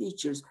became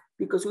teachers,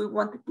 because we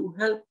wanted to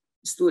help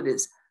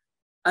students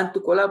and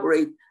to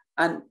collaborate.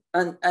 And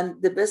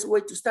the best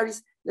way to start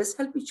is let's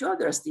help each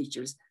other as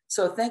teachers.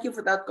 So thank you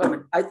for that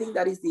comment. I think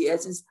that is the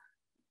essence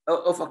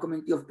of a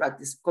community of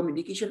practice: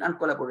 communication and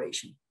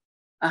collaboration.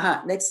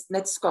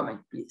 Next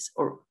comment, please,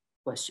 or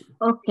question.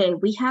 Okay,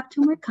 we have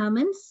 2 more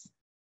comments.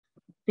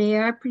 They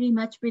are pretty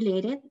much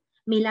related.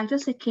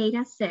 Milagros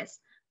Sequeira says,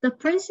 the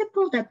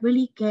principle that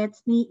really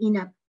gets me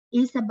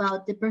is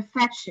about the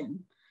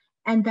perfection.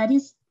 And that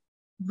is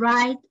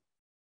right.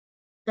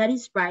 That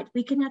is right.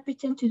 We cannot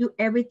pretend to do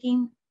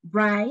everything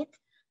right,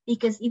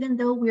 because even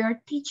though we are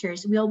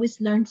teachers, we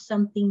always learn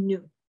something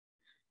new.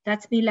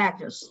 That's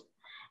Milagros.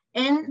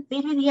 And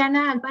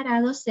Viridiana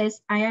Alvarado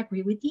says, I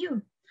agree with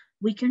you.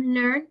 We can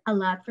learn a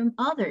lot from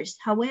others.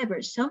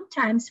 However,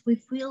 sometimes we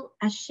feel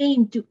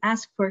ashamed to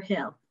ask for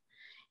help.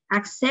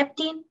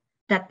 Accepting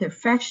that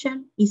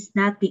perfection is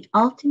not the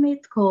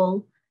ultimate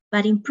goal,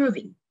 but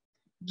improving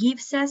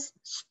gives us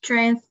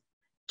strength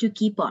to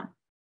keep on.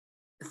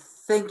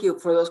 Thank you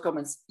for those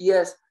comments.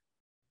 Yes,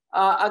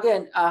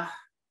 again,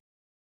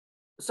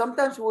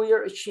 sometimes we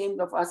are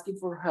ashamed of asking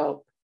for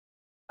help.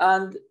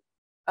 And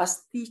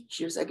as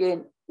teachers,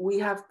 again, we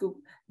have to,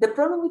 the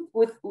problem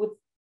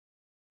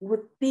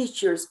with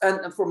teachers,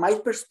 and from my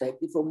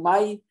perspective, from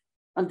my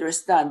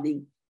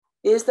understanding,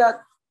 is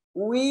that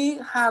we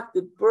have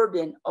the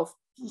burden of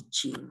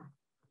teaching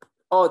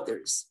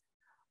others,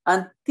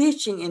 and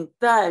teaching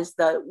entails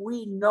that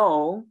we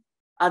know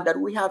and that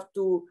we have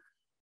to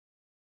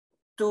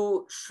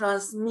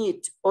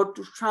transmit or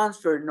to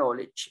transfer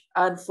knowledge.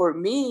 And for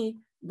me,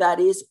 that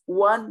is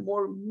one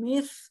more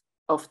myth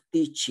of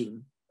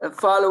teaching. I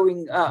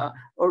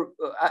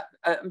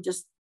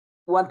just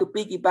want to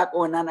piggyback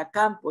on Ana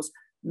Campos'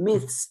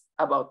 myths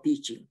about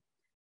teaching.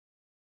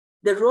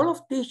 The role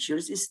of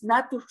teachers is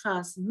not to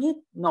transmit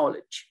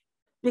knowledge,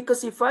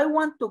 because if I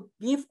want to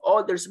give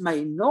others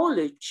my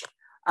knowledge,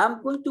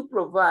 I'm going to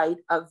provide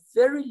a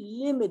very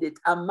limited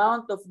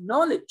amount of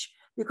knowledge,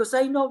 because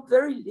I know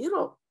very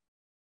little.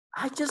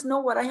 I just know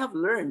what I have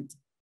learned.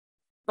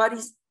 But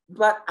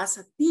as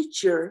a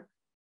teacher,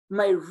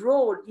 my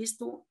role is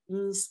to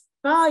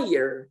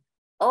inspire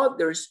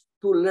others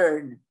to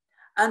learn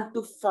and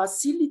to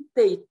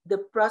facilitate the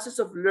process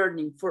of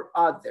learning for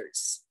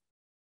others.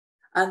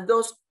 And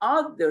those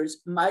others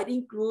might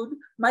include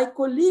my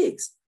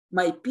colleagues,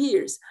 my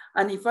peers.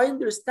 And if I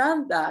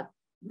understand that,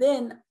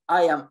 then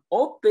I am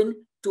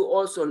open to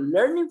also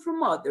learning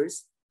from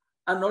others,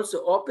 and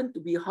also open to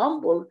be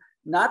humble,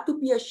 not to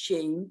be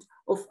ashamed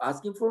of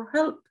asking for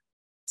help.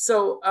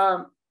 So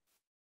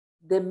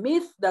the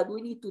myth that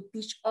we need to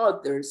teach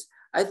others,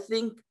 I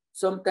think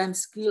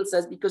sometimes kills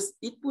us, because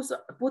it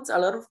puts a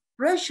lot of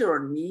pressure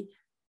on me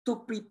to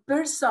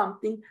prepare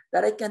something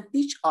that I can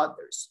teach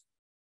others.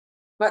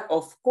 But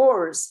of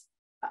course,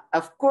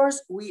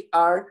 we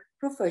are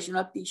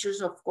professional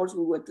teachers. Of course,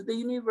 we went to the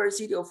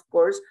university. Of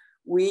course,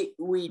 we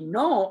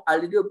know a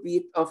little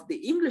bit of the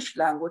English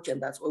language,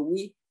 and that's what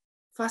we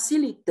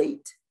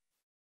facilitate.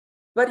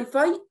 But if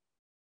I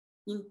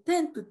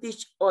intend to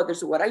teach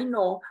others what I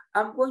know,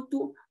 I'm going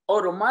to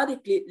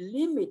automatically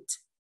limit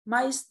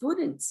my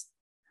students.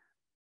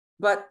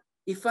 But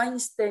if I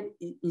instead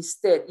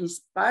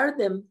inspire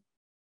them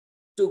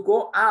to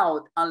go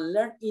out and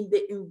learn in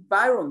the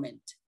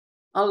environment,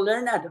 and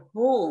learn at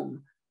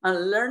home,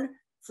 and learn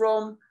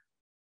from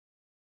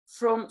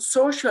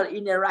social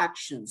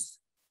interactions,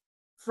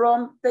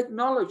 from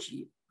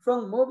technology,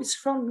 from movies,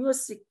 from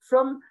music,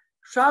 from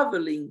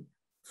traveling,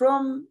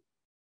 from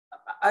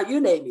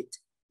you name it,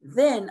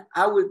 then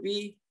I will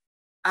be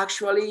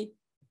actually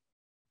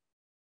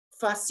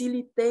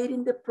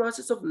facilitating the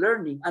process of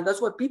learning. And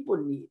that's what people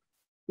need,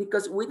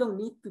 because we don't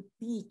need to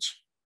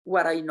teach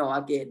what I know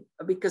again,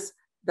 because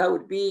that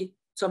would be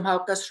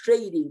somehow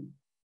castrating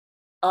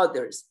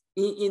others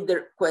in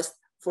their quest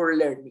for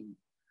learning.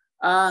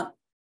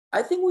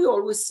 I think we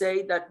always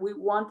say that we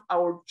want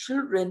our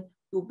children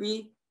to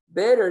be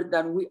better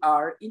than we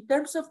are in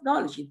terms of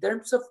knowledge, in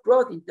terms of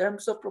growth, in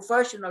terms of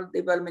professional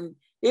development,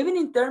 even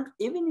in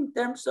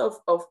terms of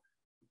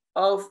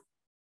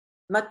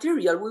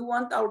material. We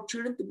want our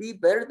children to be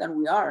better than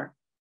we are.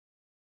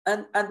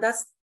 And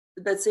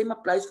that same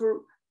applies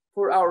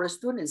for our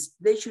students.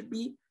 They should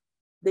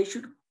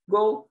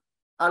go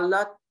a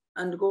lot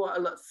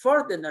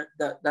further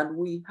than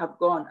we have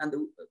gone and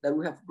that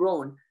we have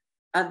grown.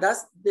 And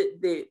that's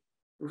the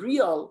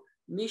real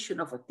mission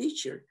of a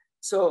teacher.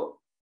 So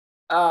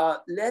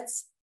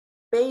let's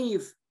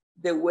pave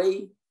the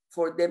way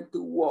for them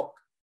to walk.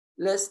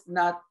 Let's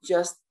not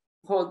just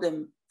hold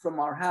them from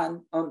our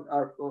hand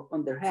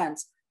on their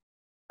hands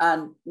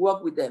and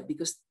walk with them,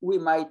 because we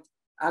might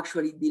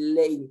actually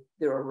delay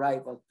their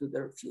arrival to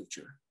their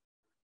future.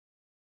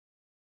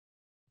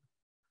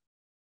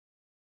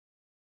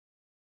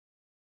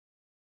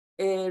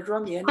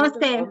 Romy,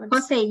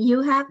 Jose,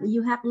 you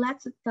have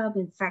lots of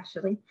comments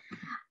actually.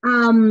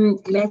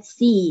 Let's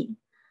see.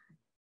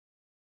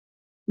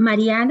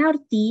 Mariana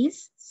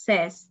Ortiz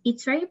says,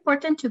 it's very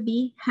important to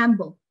be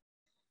humble.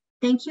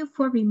 Thank you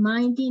for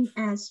reminding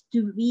us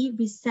to be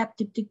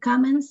receptive to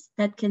comments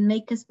that can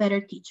make us better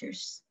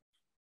teachers.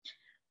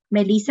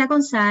 Melissa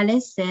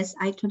Gonzalez says,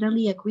 I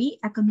totally agree.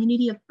 A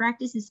community of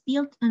practice is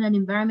built on an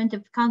environment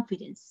of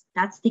confidence.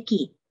 That's the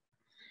key.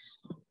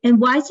 And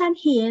Waisan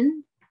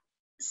Hin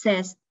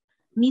says,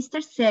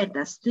 Mr.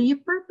 Cerdas, do you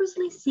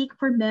purposely seek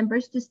for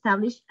members to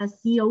establish a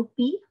COP?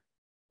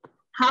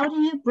 How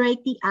do you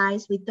break the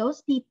ice with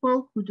those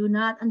people who do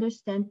not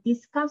understand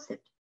this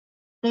concept?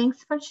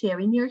 Thanks for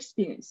sharing your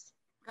experience.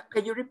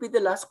 Can you repeat the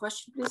last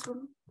question, please,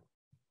 Ruby?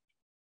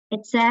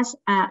 It says,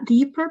 do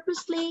you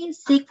purposely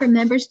seek for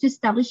members to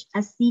establish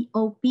a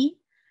COP?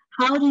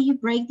 How do you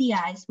break the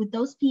ice with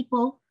those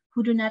people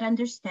who do not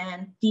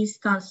understand this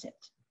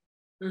concept?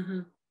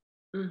 Mm-hmm.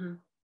 Mm-hmm.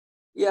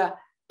 Yeah,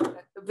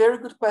 very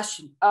good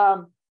question.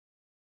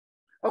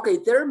 Okay,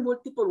 there are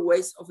multiple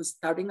ways of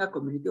starting a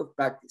community of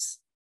practice.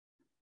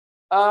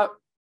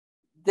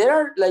 There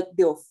are like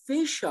the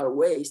official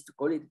ways to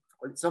call it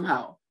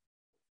somehow.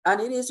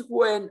 And it is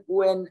when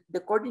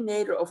the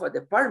coordinator of a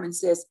department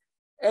says,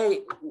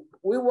 hey,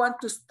 we want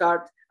to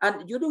start,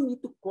 and you don't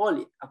need to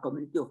call it a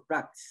community of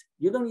practice.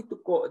 You don't need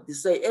to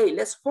say, hey,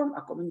 let's form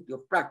a community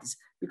of practice,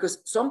 because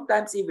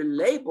sometimes even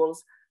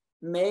labels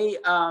may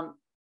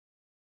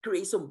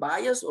create some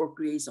bias or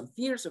create some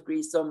fears or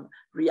create some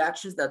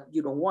reactions that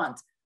you don't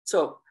want.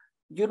 So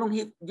you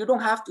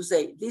don't have to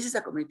say, this is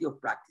a community of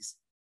practice.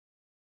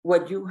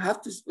 What you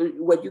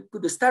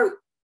could start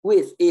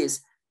with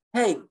is,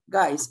 hey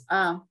guys,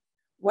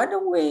 why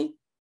don't we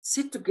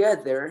sit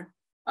together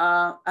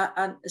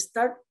and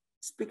start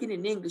speaking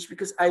in English,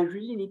 because I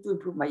really need to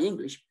improve my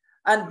English.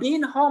 And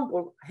being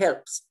humble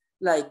helps,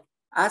 like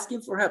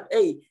asking for help.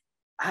 Hey,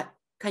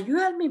 can you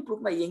help me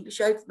improve my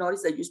English? I've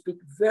noticed that you speak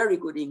very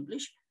good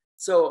English.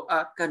 So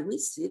can we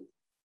sit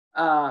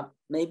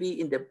maybe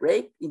in the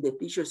break, in the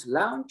teacher's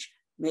lounge,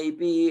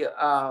 maybe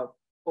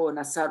on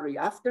a Saturday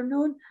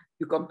afternoon,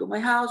 you come to my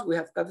house, we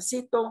have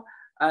cafecito,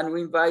 and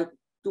we invite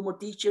 2 more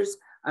teachers,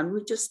 and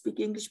we just speak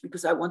English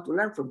because I want to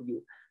learn from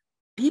you.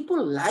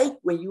 People like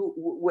when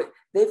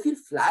they feel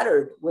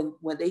flattered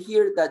when they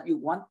hear that you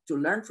want to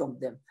learn from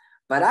them.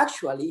 But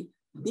actually,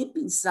 deep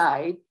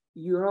inside,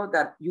 you know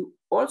that you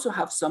also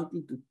have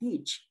something to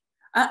teach.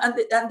 And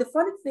the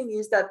funny thing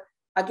is that,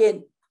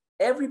 again,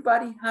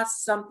 everybody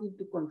has something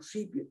to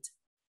contribute.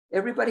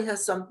 Everybody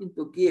has something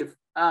to give.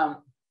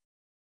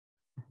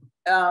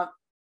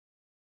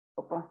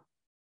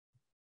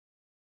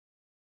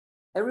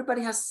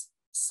 Everybody has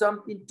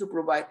something to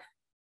provide.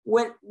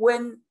 When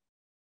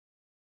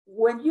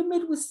you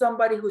meet with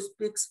somebody who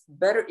speaks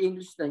better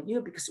English than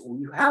you, because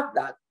you have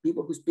that,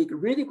 people who speak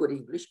really good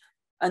English,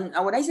 and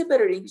when I say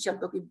better English, I'm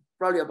talking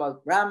probably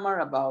about grammar,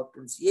 about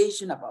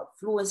pronunciation, about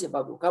fluency,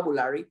 about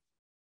vocabulary,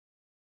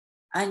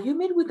 and you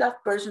meet with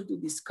that person to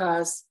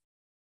discuss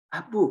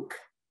a book.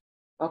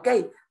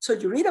 Okay, so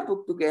you read a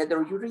book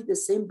together, or you read the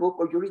same book,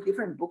 or you read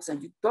different books,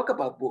 and you talk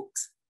about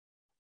books.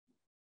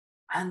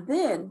 And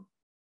then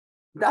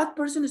that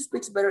person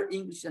speaks better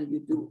English than you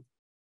do,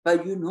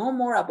 but you know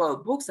more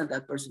about books than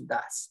that person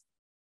does.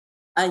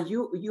 and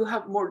you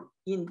have more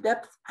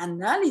in-depth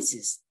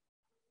analysis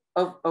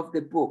of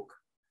the book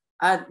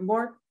and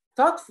more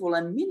thoughtful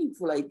and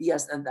meaningful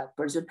ideas than that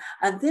person.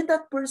 And then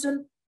that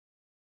person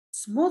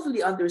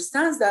smoothly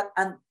understands that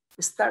and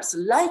starts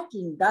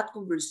liking that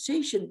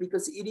conversation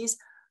because it is,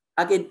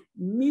 again,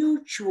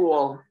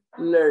 mutual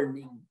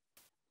learning.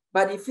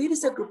 But if it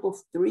is a group of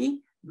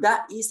 3,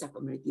 that is a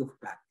community of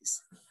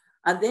practice.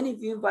 And then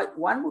if you invite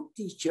one more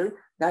teacher,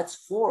 that's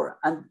 4,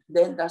 and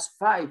then that's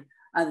 5.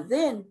 And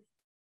then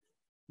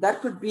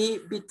that could be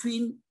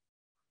between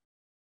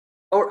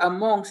or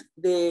amongst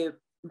the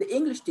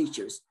English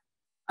teachers.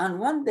 And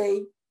one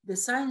day the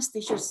science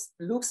teacher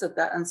looks at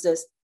that and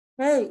says,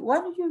 hey, why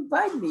don't you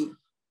invite me?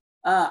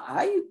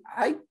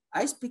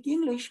 I speak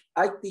English,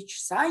 I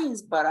teach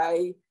science, but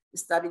I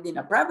studied in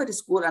a private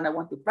school and I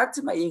want to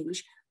practice my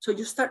English. So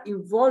you start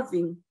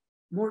involving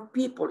more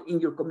people in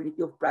your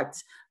community of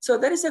practice. So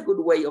that is a good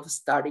way of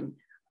starting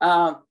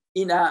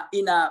in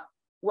a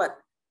what,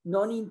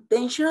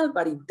 non-intentional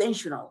but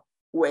intentional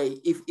way,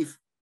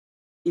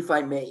 if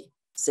I may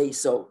say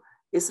so.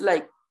 It's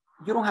like,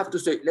 you don't have to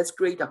say, let's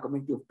create a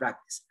community of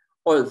practice.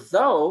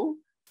 Although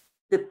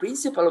the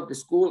principal of the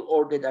school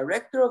or the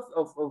director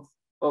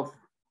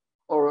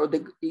or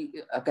the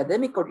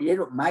academic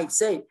coordinator might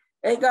say,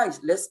 hey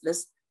guys,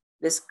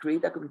 let's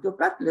create a community of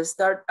practice. Let's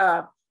start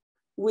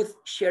with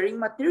sharing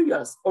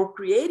materials or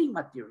creating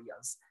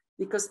materials.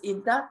 Because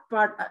in that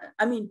part,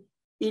 I mean,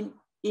 in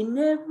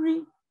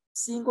every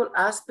single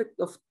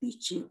aspect of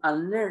teaching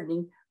and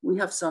learning, we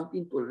have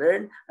something to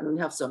learn and we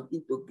have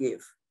something to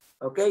give,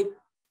 okay?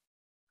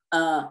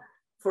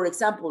 For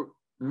example,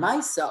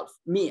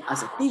 me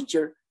as a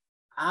teacher,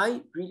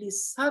 I really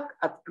suck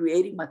at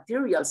creating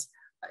materials,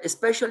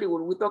 especially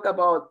when we talk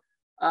about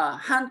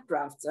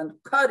handcrafts and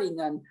cutting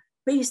and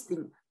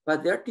pasting,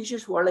 but there are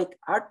teachers who are like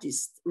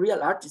artists,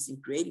 real artists in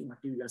creating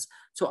materials.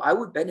 So I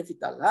would benefit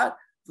a lot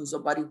from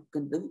somebody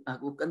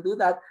who can do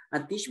that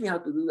and teach me how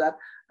to do that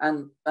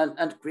and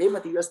create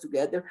materials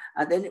together.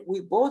 And then we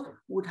both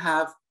would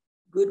have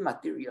good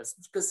materials,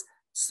 because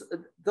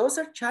those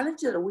are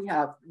challenges that we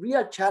have,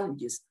 real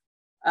challenges.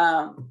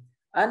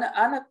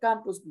 Anna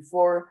Campos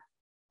before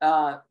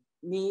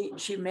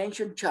she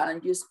mentioned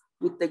challenges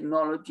with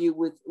technology,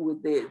 with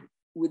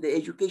the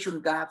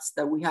education gaps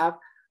that we have.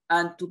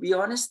 And to be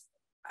honest,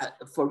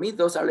 for me,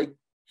 those are like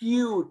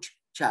huge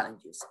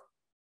challenges.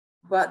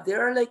 But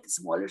there are like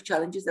smaller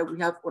challenges that we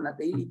have on a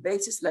daily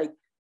basis, like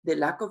the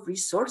lack of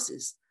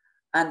resources.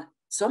 And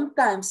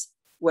sometimes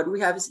what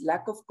we have is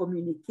lack of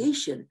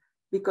communication,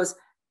 because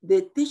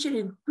the teacher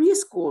in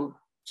preschool,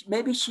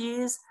 maybe she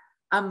is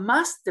a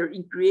master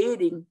in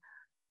creating,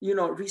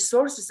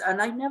 resources,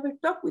 and I never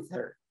talk with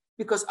her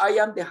because I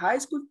am the high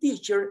school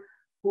teacher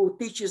who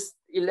teaches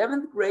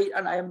 11th grade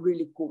and I am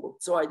really cool.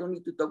 So I don't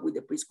need to talk with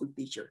the preschool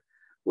teacher.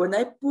 When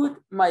I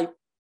put my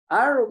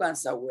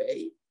arrogance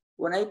away,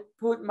 when I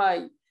put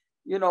my,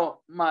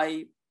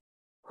 my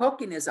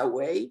cockiness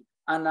away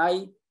and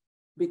I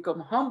become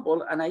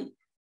humble and I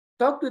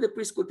talk to the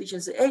preschool teacher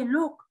and say, hey,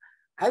 look,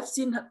 I've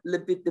seen the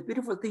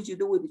beautiful things you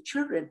do with the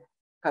children.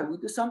 Can we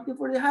do something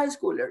for the high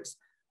schoolers?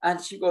 And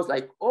she goes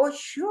like, oh,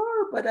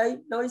 sure. But I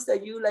noticed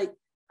that you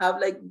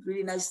have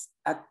really nice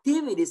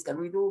activities. Can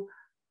we do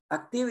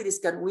activities?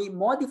 Can we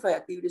modify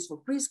activities for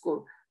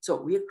preschool? So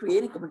we are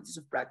creating communities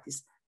of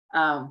practice.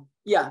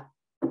 Yeah.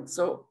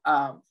 So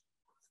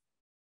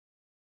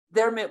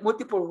there are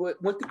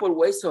multiple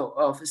ways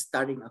of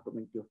starting a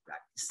community of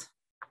practice.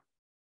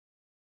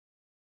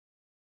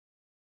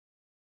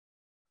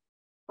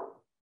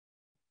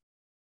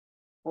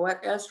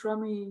 What else,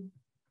 Romy?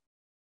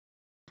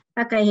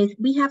 Okay,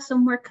 we have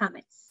some more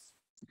comments.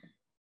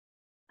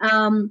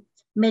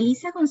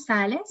 Melissa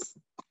Gonzalez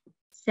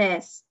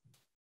says,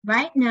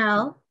 right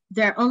now,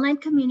 there are online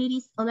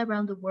communities all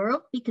around the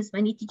world because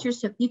many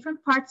teachers of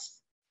different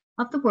parts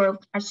of the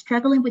world are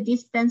struggling with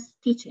distance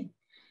teaching.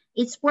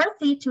 It's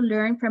worth it to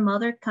learn from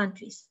other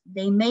countries.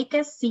 They make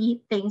us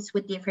see things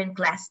with different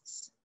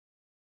glasses.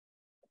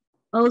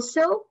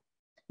 Also,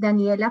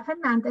 Daniela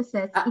Fernandez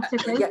says, it's a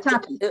great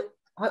topic.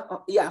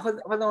 Hold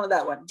on on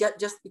that one.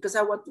 Just because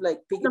I want to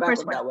piggyback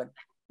on that one.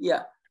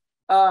 Yeah.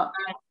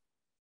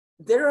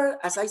 There are,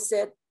 as I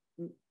said,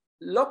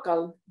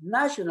 local,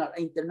 national,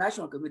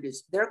 international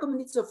communities. There are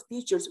communities of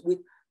teachers with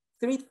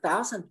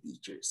 3,000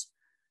 teachers.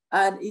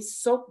 And it's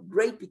so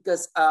great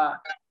because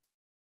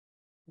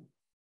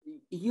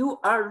you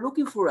are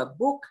looking for a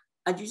book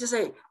and you just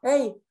say,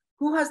 hey,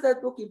 who has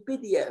that book in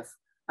PDF?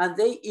 And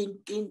they,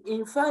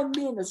 in 5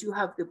 minutes, you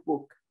have the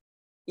book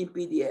in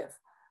PDF.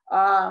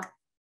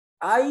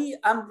 I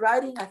am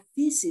writing a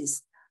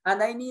thesis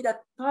and I need a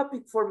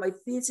topic for my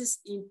thesis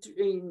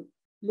in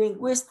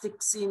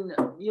linguistics, in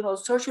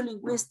social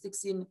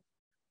linguistics, in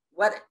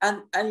what,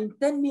 and in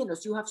 10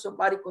 minutes you have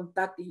somebody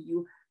contacting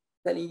you,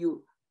 telling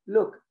you,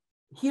 look,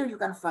 here you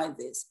can find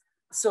this.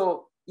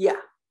 So yeah,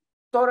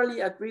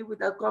 totally agree with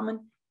that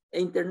comment.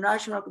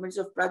 International communities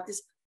of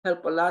practice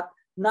help a lot.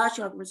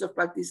 National communities of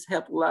practice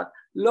help a lot.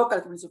 Local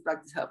communities of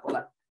practice help a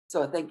lot.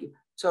 So thank you.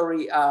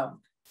 Sorry,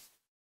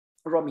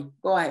 Romy,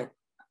 go ahead.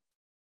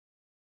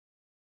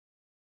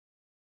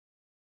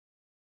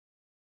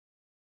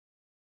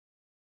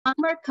 One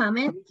more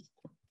comment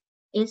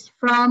is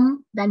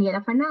from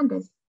Daniela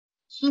Fernandez.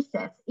 She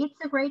says, it's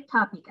a great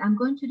topic. I'm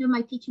going to do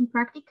my teaching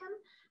practicum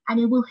and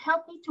it will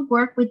help me to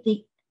work with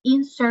the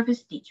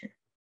in-service teacher.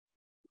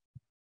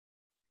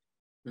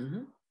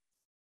 Mm-hmm.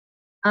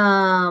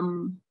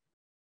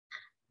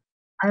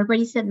 I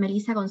already said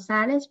Melissa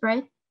Gonzalez,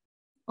 right?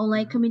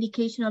 Online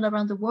communication all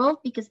around the world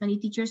because many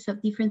teachers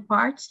of different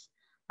parts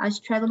are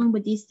struggling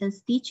with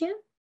distance teaching.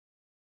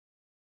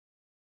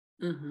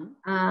 Mm-hmm.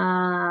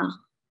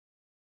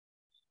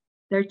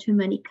 There are too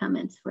many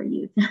comments for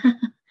you.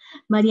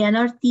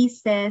 Mariana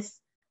Ortiz says,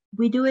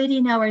 we do it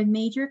in our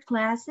major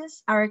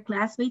classes. Our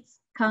classmates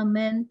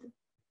comment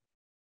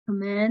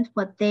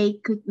what they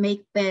could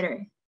make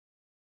better.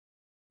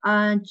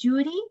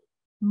 Judy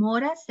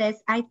Mora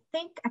says, I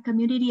think a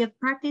community of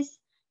practice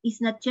is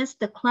not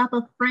just a club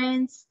of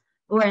friends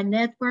or a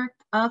network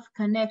of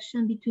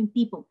connection between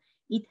people.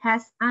 It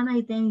has an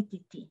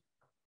identity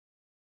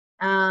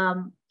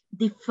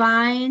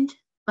defined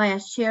by a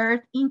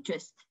shared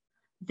interest.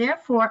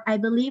 Therefore, I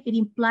believe it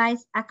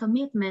implies a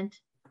commitment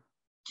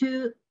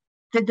to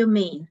the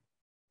domain.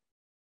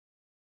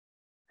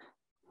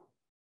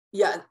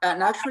 Yeah,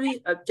 and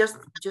actually, just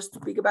to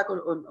piggyback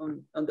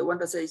on the one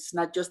that says it's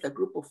not just a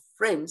group of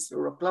friends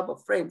or a club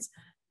of friends,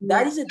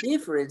 that is a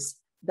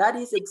difference. That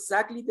is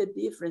exactly the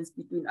difference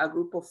between a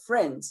group of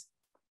friends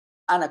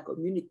and a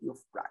community of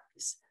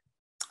practice.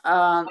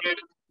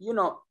 You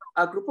know,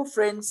 a group of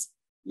friends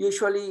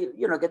usually,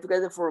 you know, get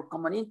together for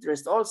common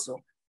interest also,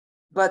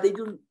 but they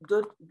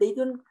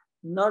don't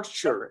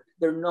nurture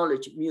their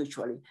knowledge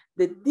mutually.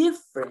 The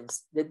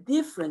difference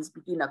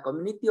between a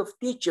community of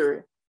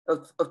teachers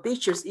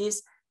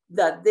is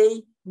that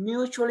they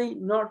mutually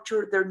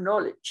nurture their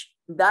knowledge.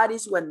 That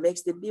is what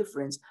makes the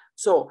difference.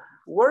 So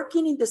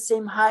working in the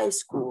same high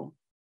school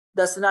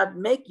does not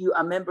make you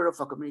a member of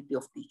a community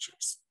of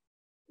teachers.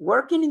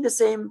 Working in the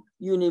same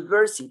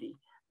university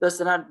does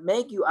not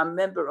make you a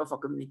member of a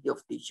community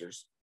of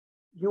teachers.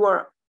 You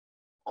are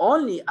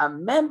only a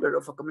member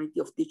of a community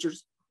of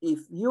teachers if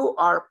you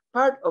are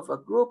part of a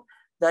group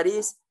that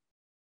is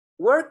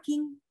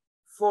working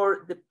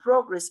for the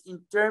progress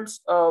in terms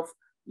of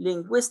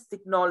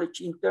linguistic knowledge,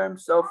 in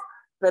terms of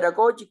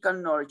pedagogical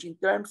knowledge, in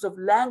terms of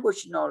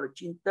language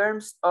knowledge, in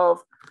terms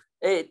of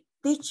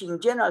teaching,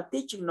 general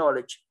teaching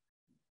knowledge,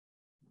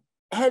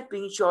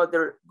 helping each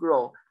other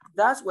grow.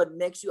 That's what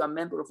makes you a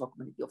member of a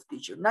community of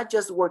teachers, not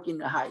just working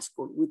in a high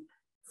school with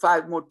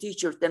 5 more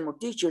teachers, 10 more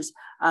teachers,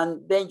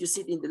 and then you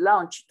sit in the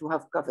lounge to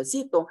have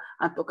cafecito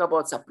and talk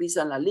about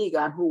Saprissa and La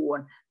Liga and who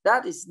won.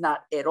 That is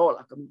not at all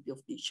a community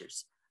of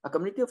teachers. A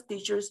community of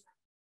teachers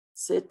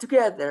sit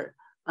together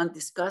and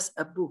discuss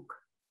a book.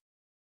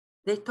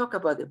 They talk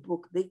about the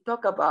book. They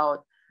talk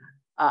about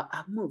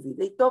a movie.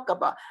 They talk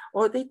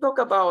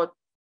about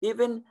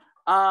even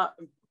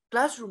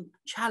classroom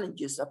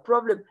challenges, a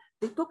problem.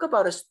 They talk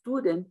about a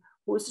student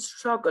who is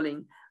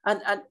struggling,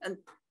 and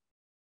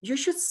you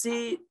should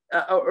see,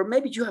 or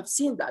maybe you have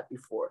seen that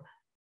before,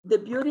 the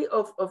beauty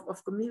of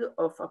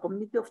a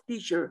community of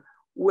teachers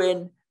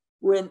when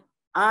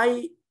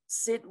I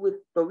sit with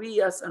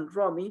Tobias and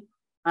Romy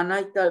and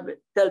I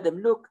tell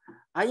them, look,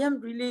 I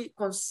am really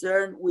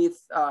concerned with,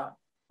 I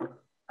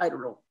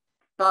don't know,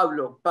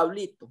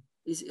 Pablito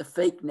is a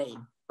fake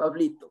name,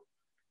 Pablito,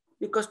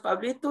 because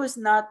Pablito is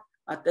not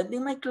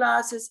attending my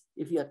classes.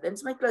 If he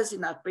attends my classes, he's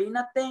not paying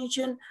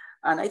attention,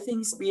 and I think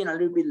he's being a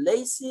little bit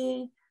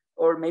lazy,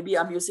 or maybe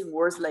I'm using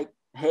words like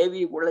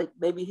heavy, or like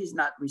maybe he's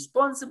not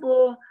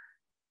responsible.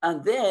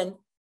 And then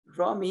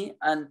Romy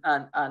and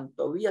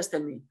Tobias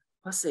tell me,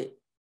 Jose,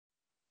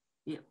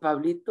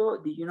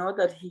 Pablito, did you know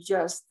that he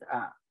just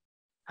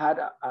had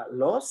a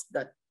loss,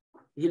 that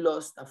he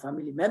lost a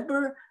family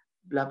member,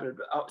 blah, blah,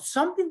 blah,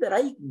 something that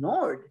I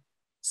ignored.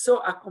 So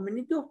a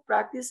community of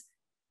practice,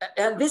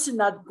 and this is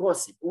not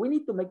gossip. We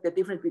need to make the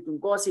difference between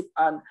gossip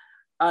and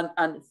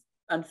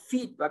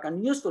feedback,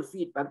 and useful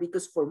feedback,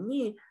 because for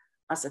me,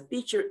 as a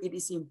teacher, it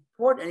is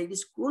important, it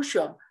is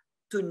crucial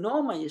to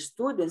know my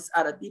students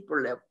at a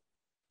deeper level.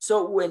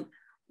 So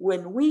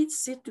when we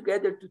sit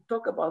together to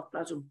talk about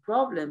classroom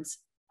problems,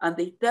 and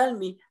they tell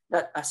me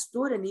that a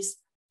student is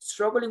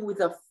struggling with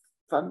a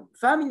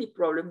family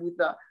problem, with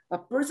a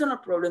personal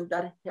problem,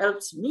 that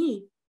helps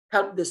me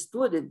help the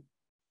student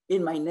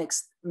in my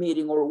next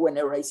meeting or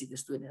whenever I see the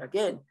student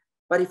again.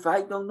 But if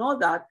I don't know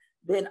that,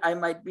 then I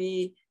might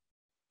be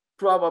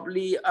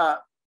probably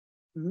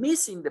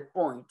missing the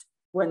point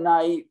when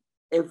I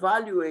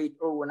evaluate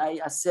or when I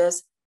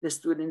assess the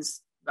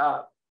students'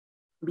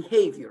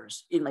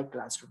 behaviors in my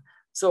classroom.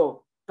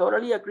 So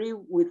totally agree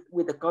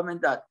with the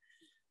comment that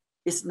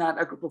it's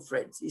not a group of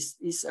friends.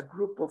 It's a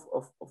group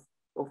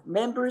of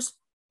members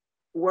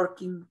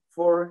working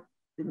for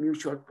the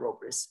mutual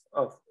progress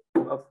of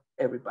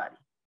everybody.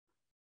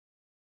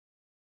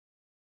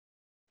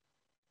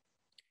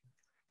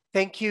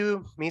 Thank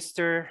you,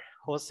 Mr.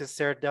 Jose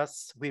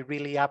Cerdas. We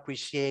really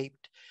appreciate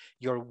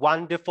your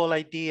wonderful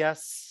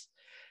ideas.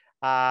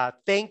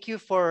 Thank you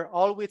for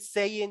always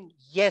saying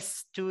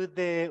yes to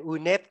the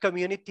UNED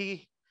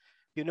community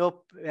you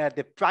know,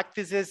 the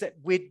practices that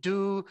we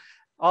do,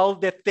 all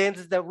the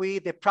things that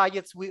the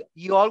projects,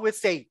 you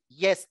always say,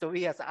 yes,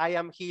 Tobias, I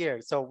am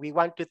here. So we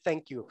want to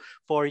thank you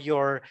for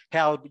your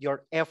help,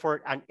 your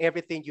effort, and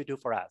everything you do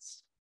for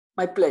us.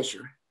 My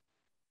pleasure.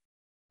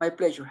 My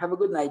pleasure. Have a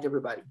good night,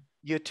 everybody.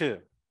 You too.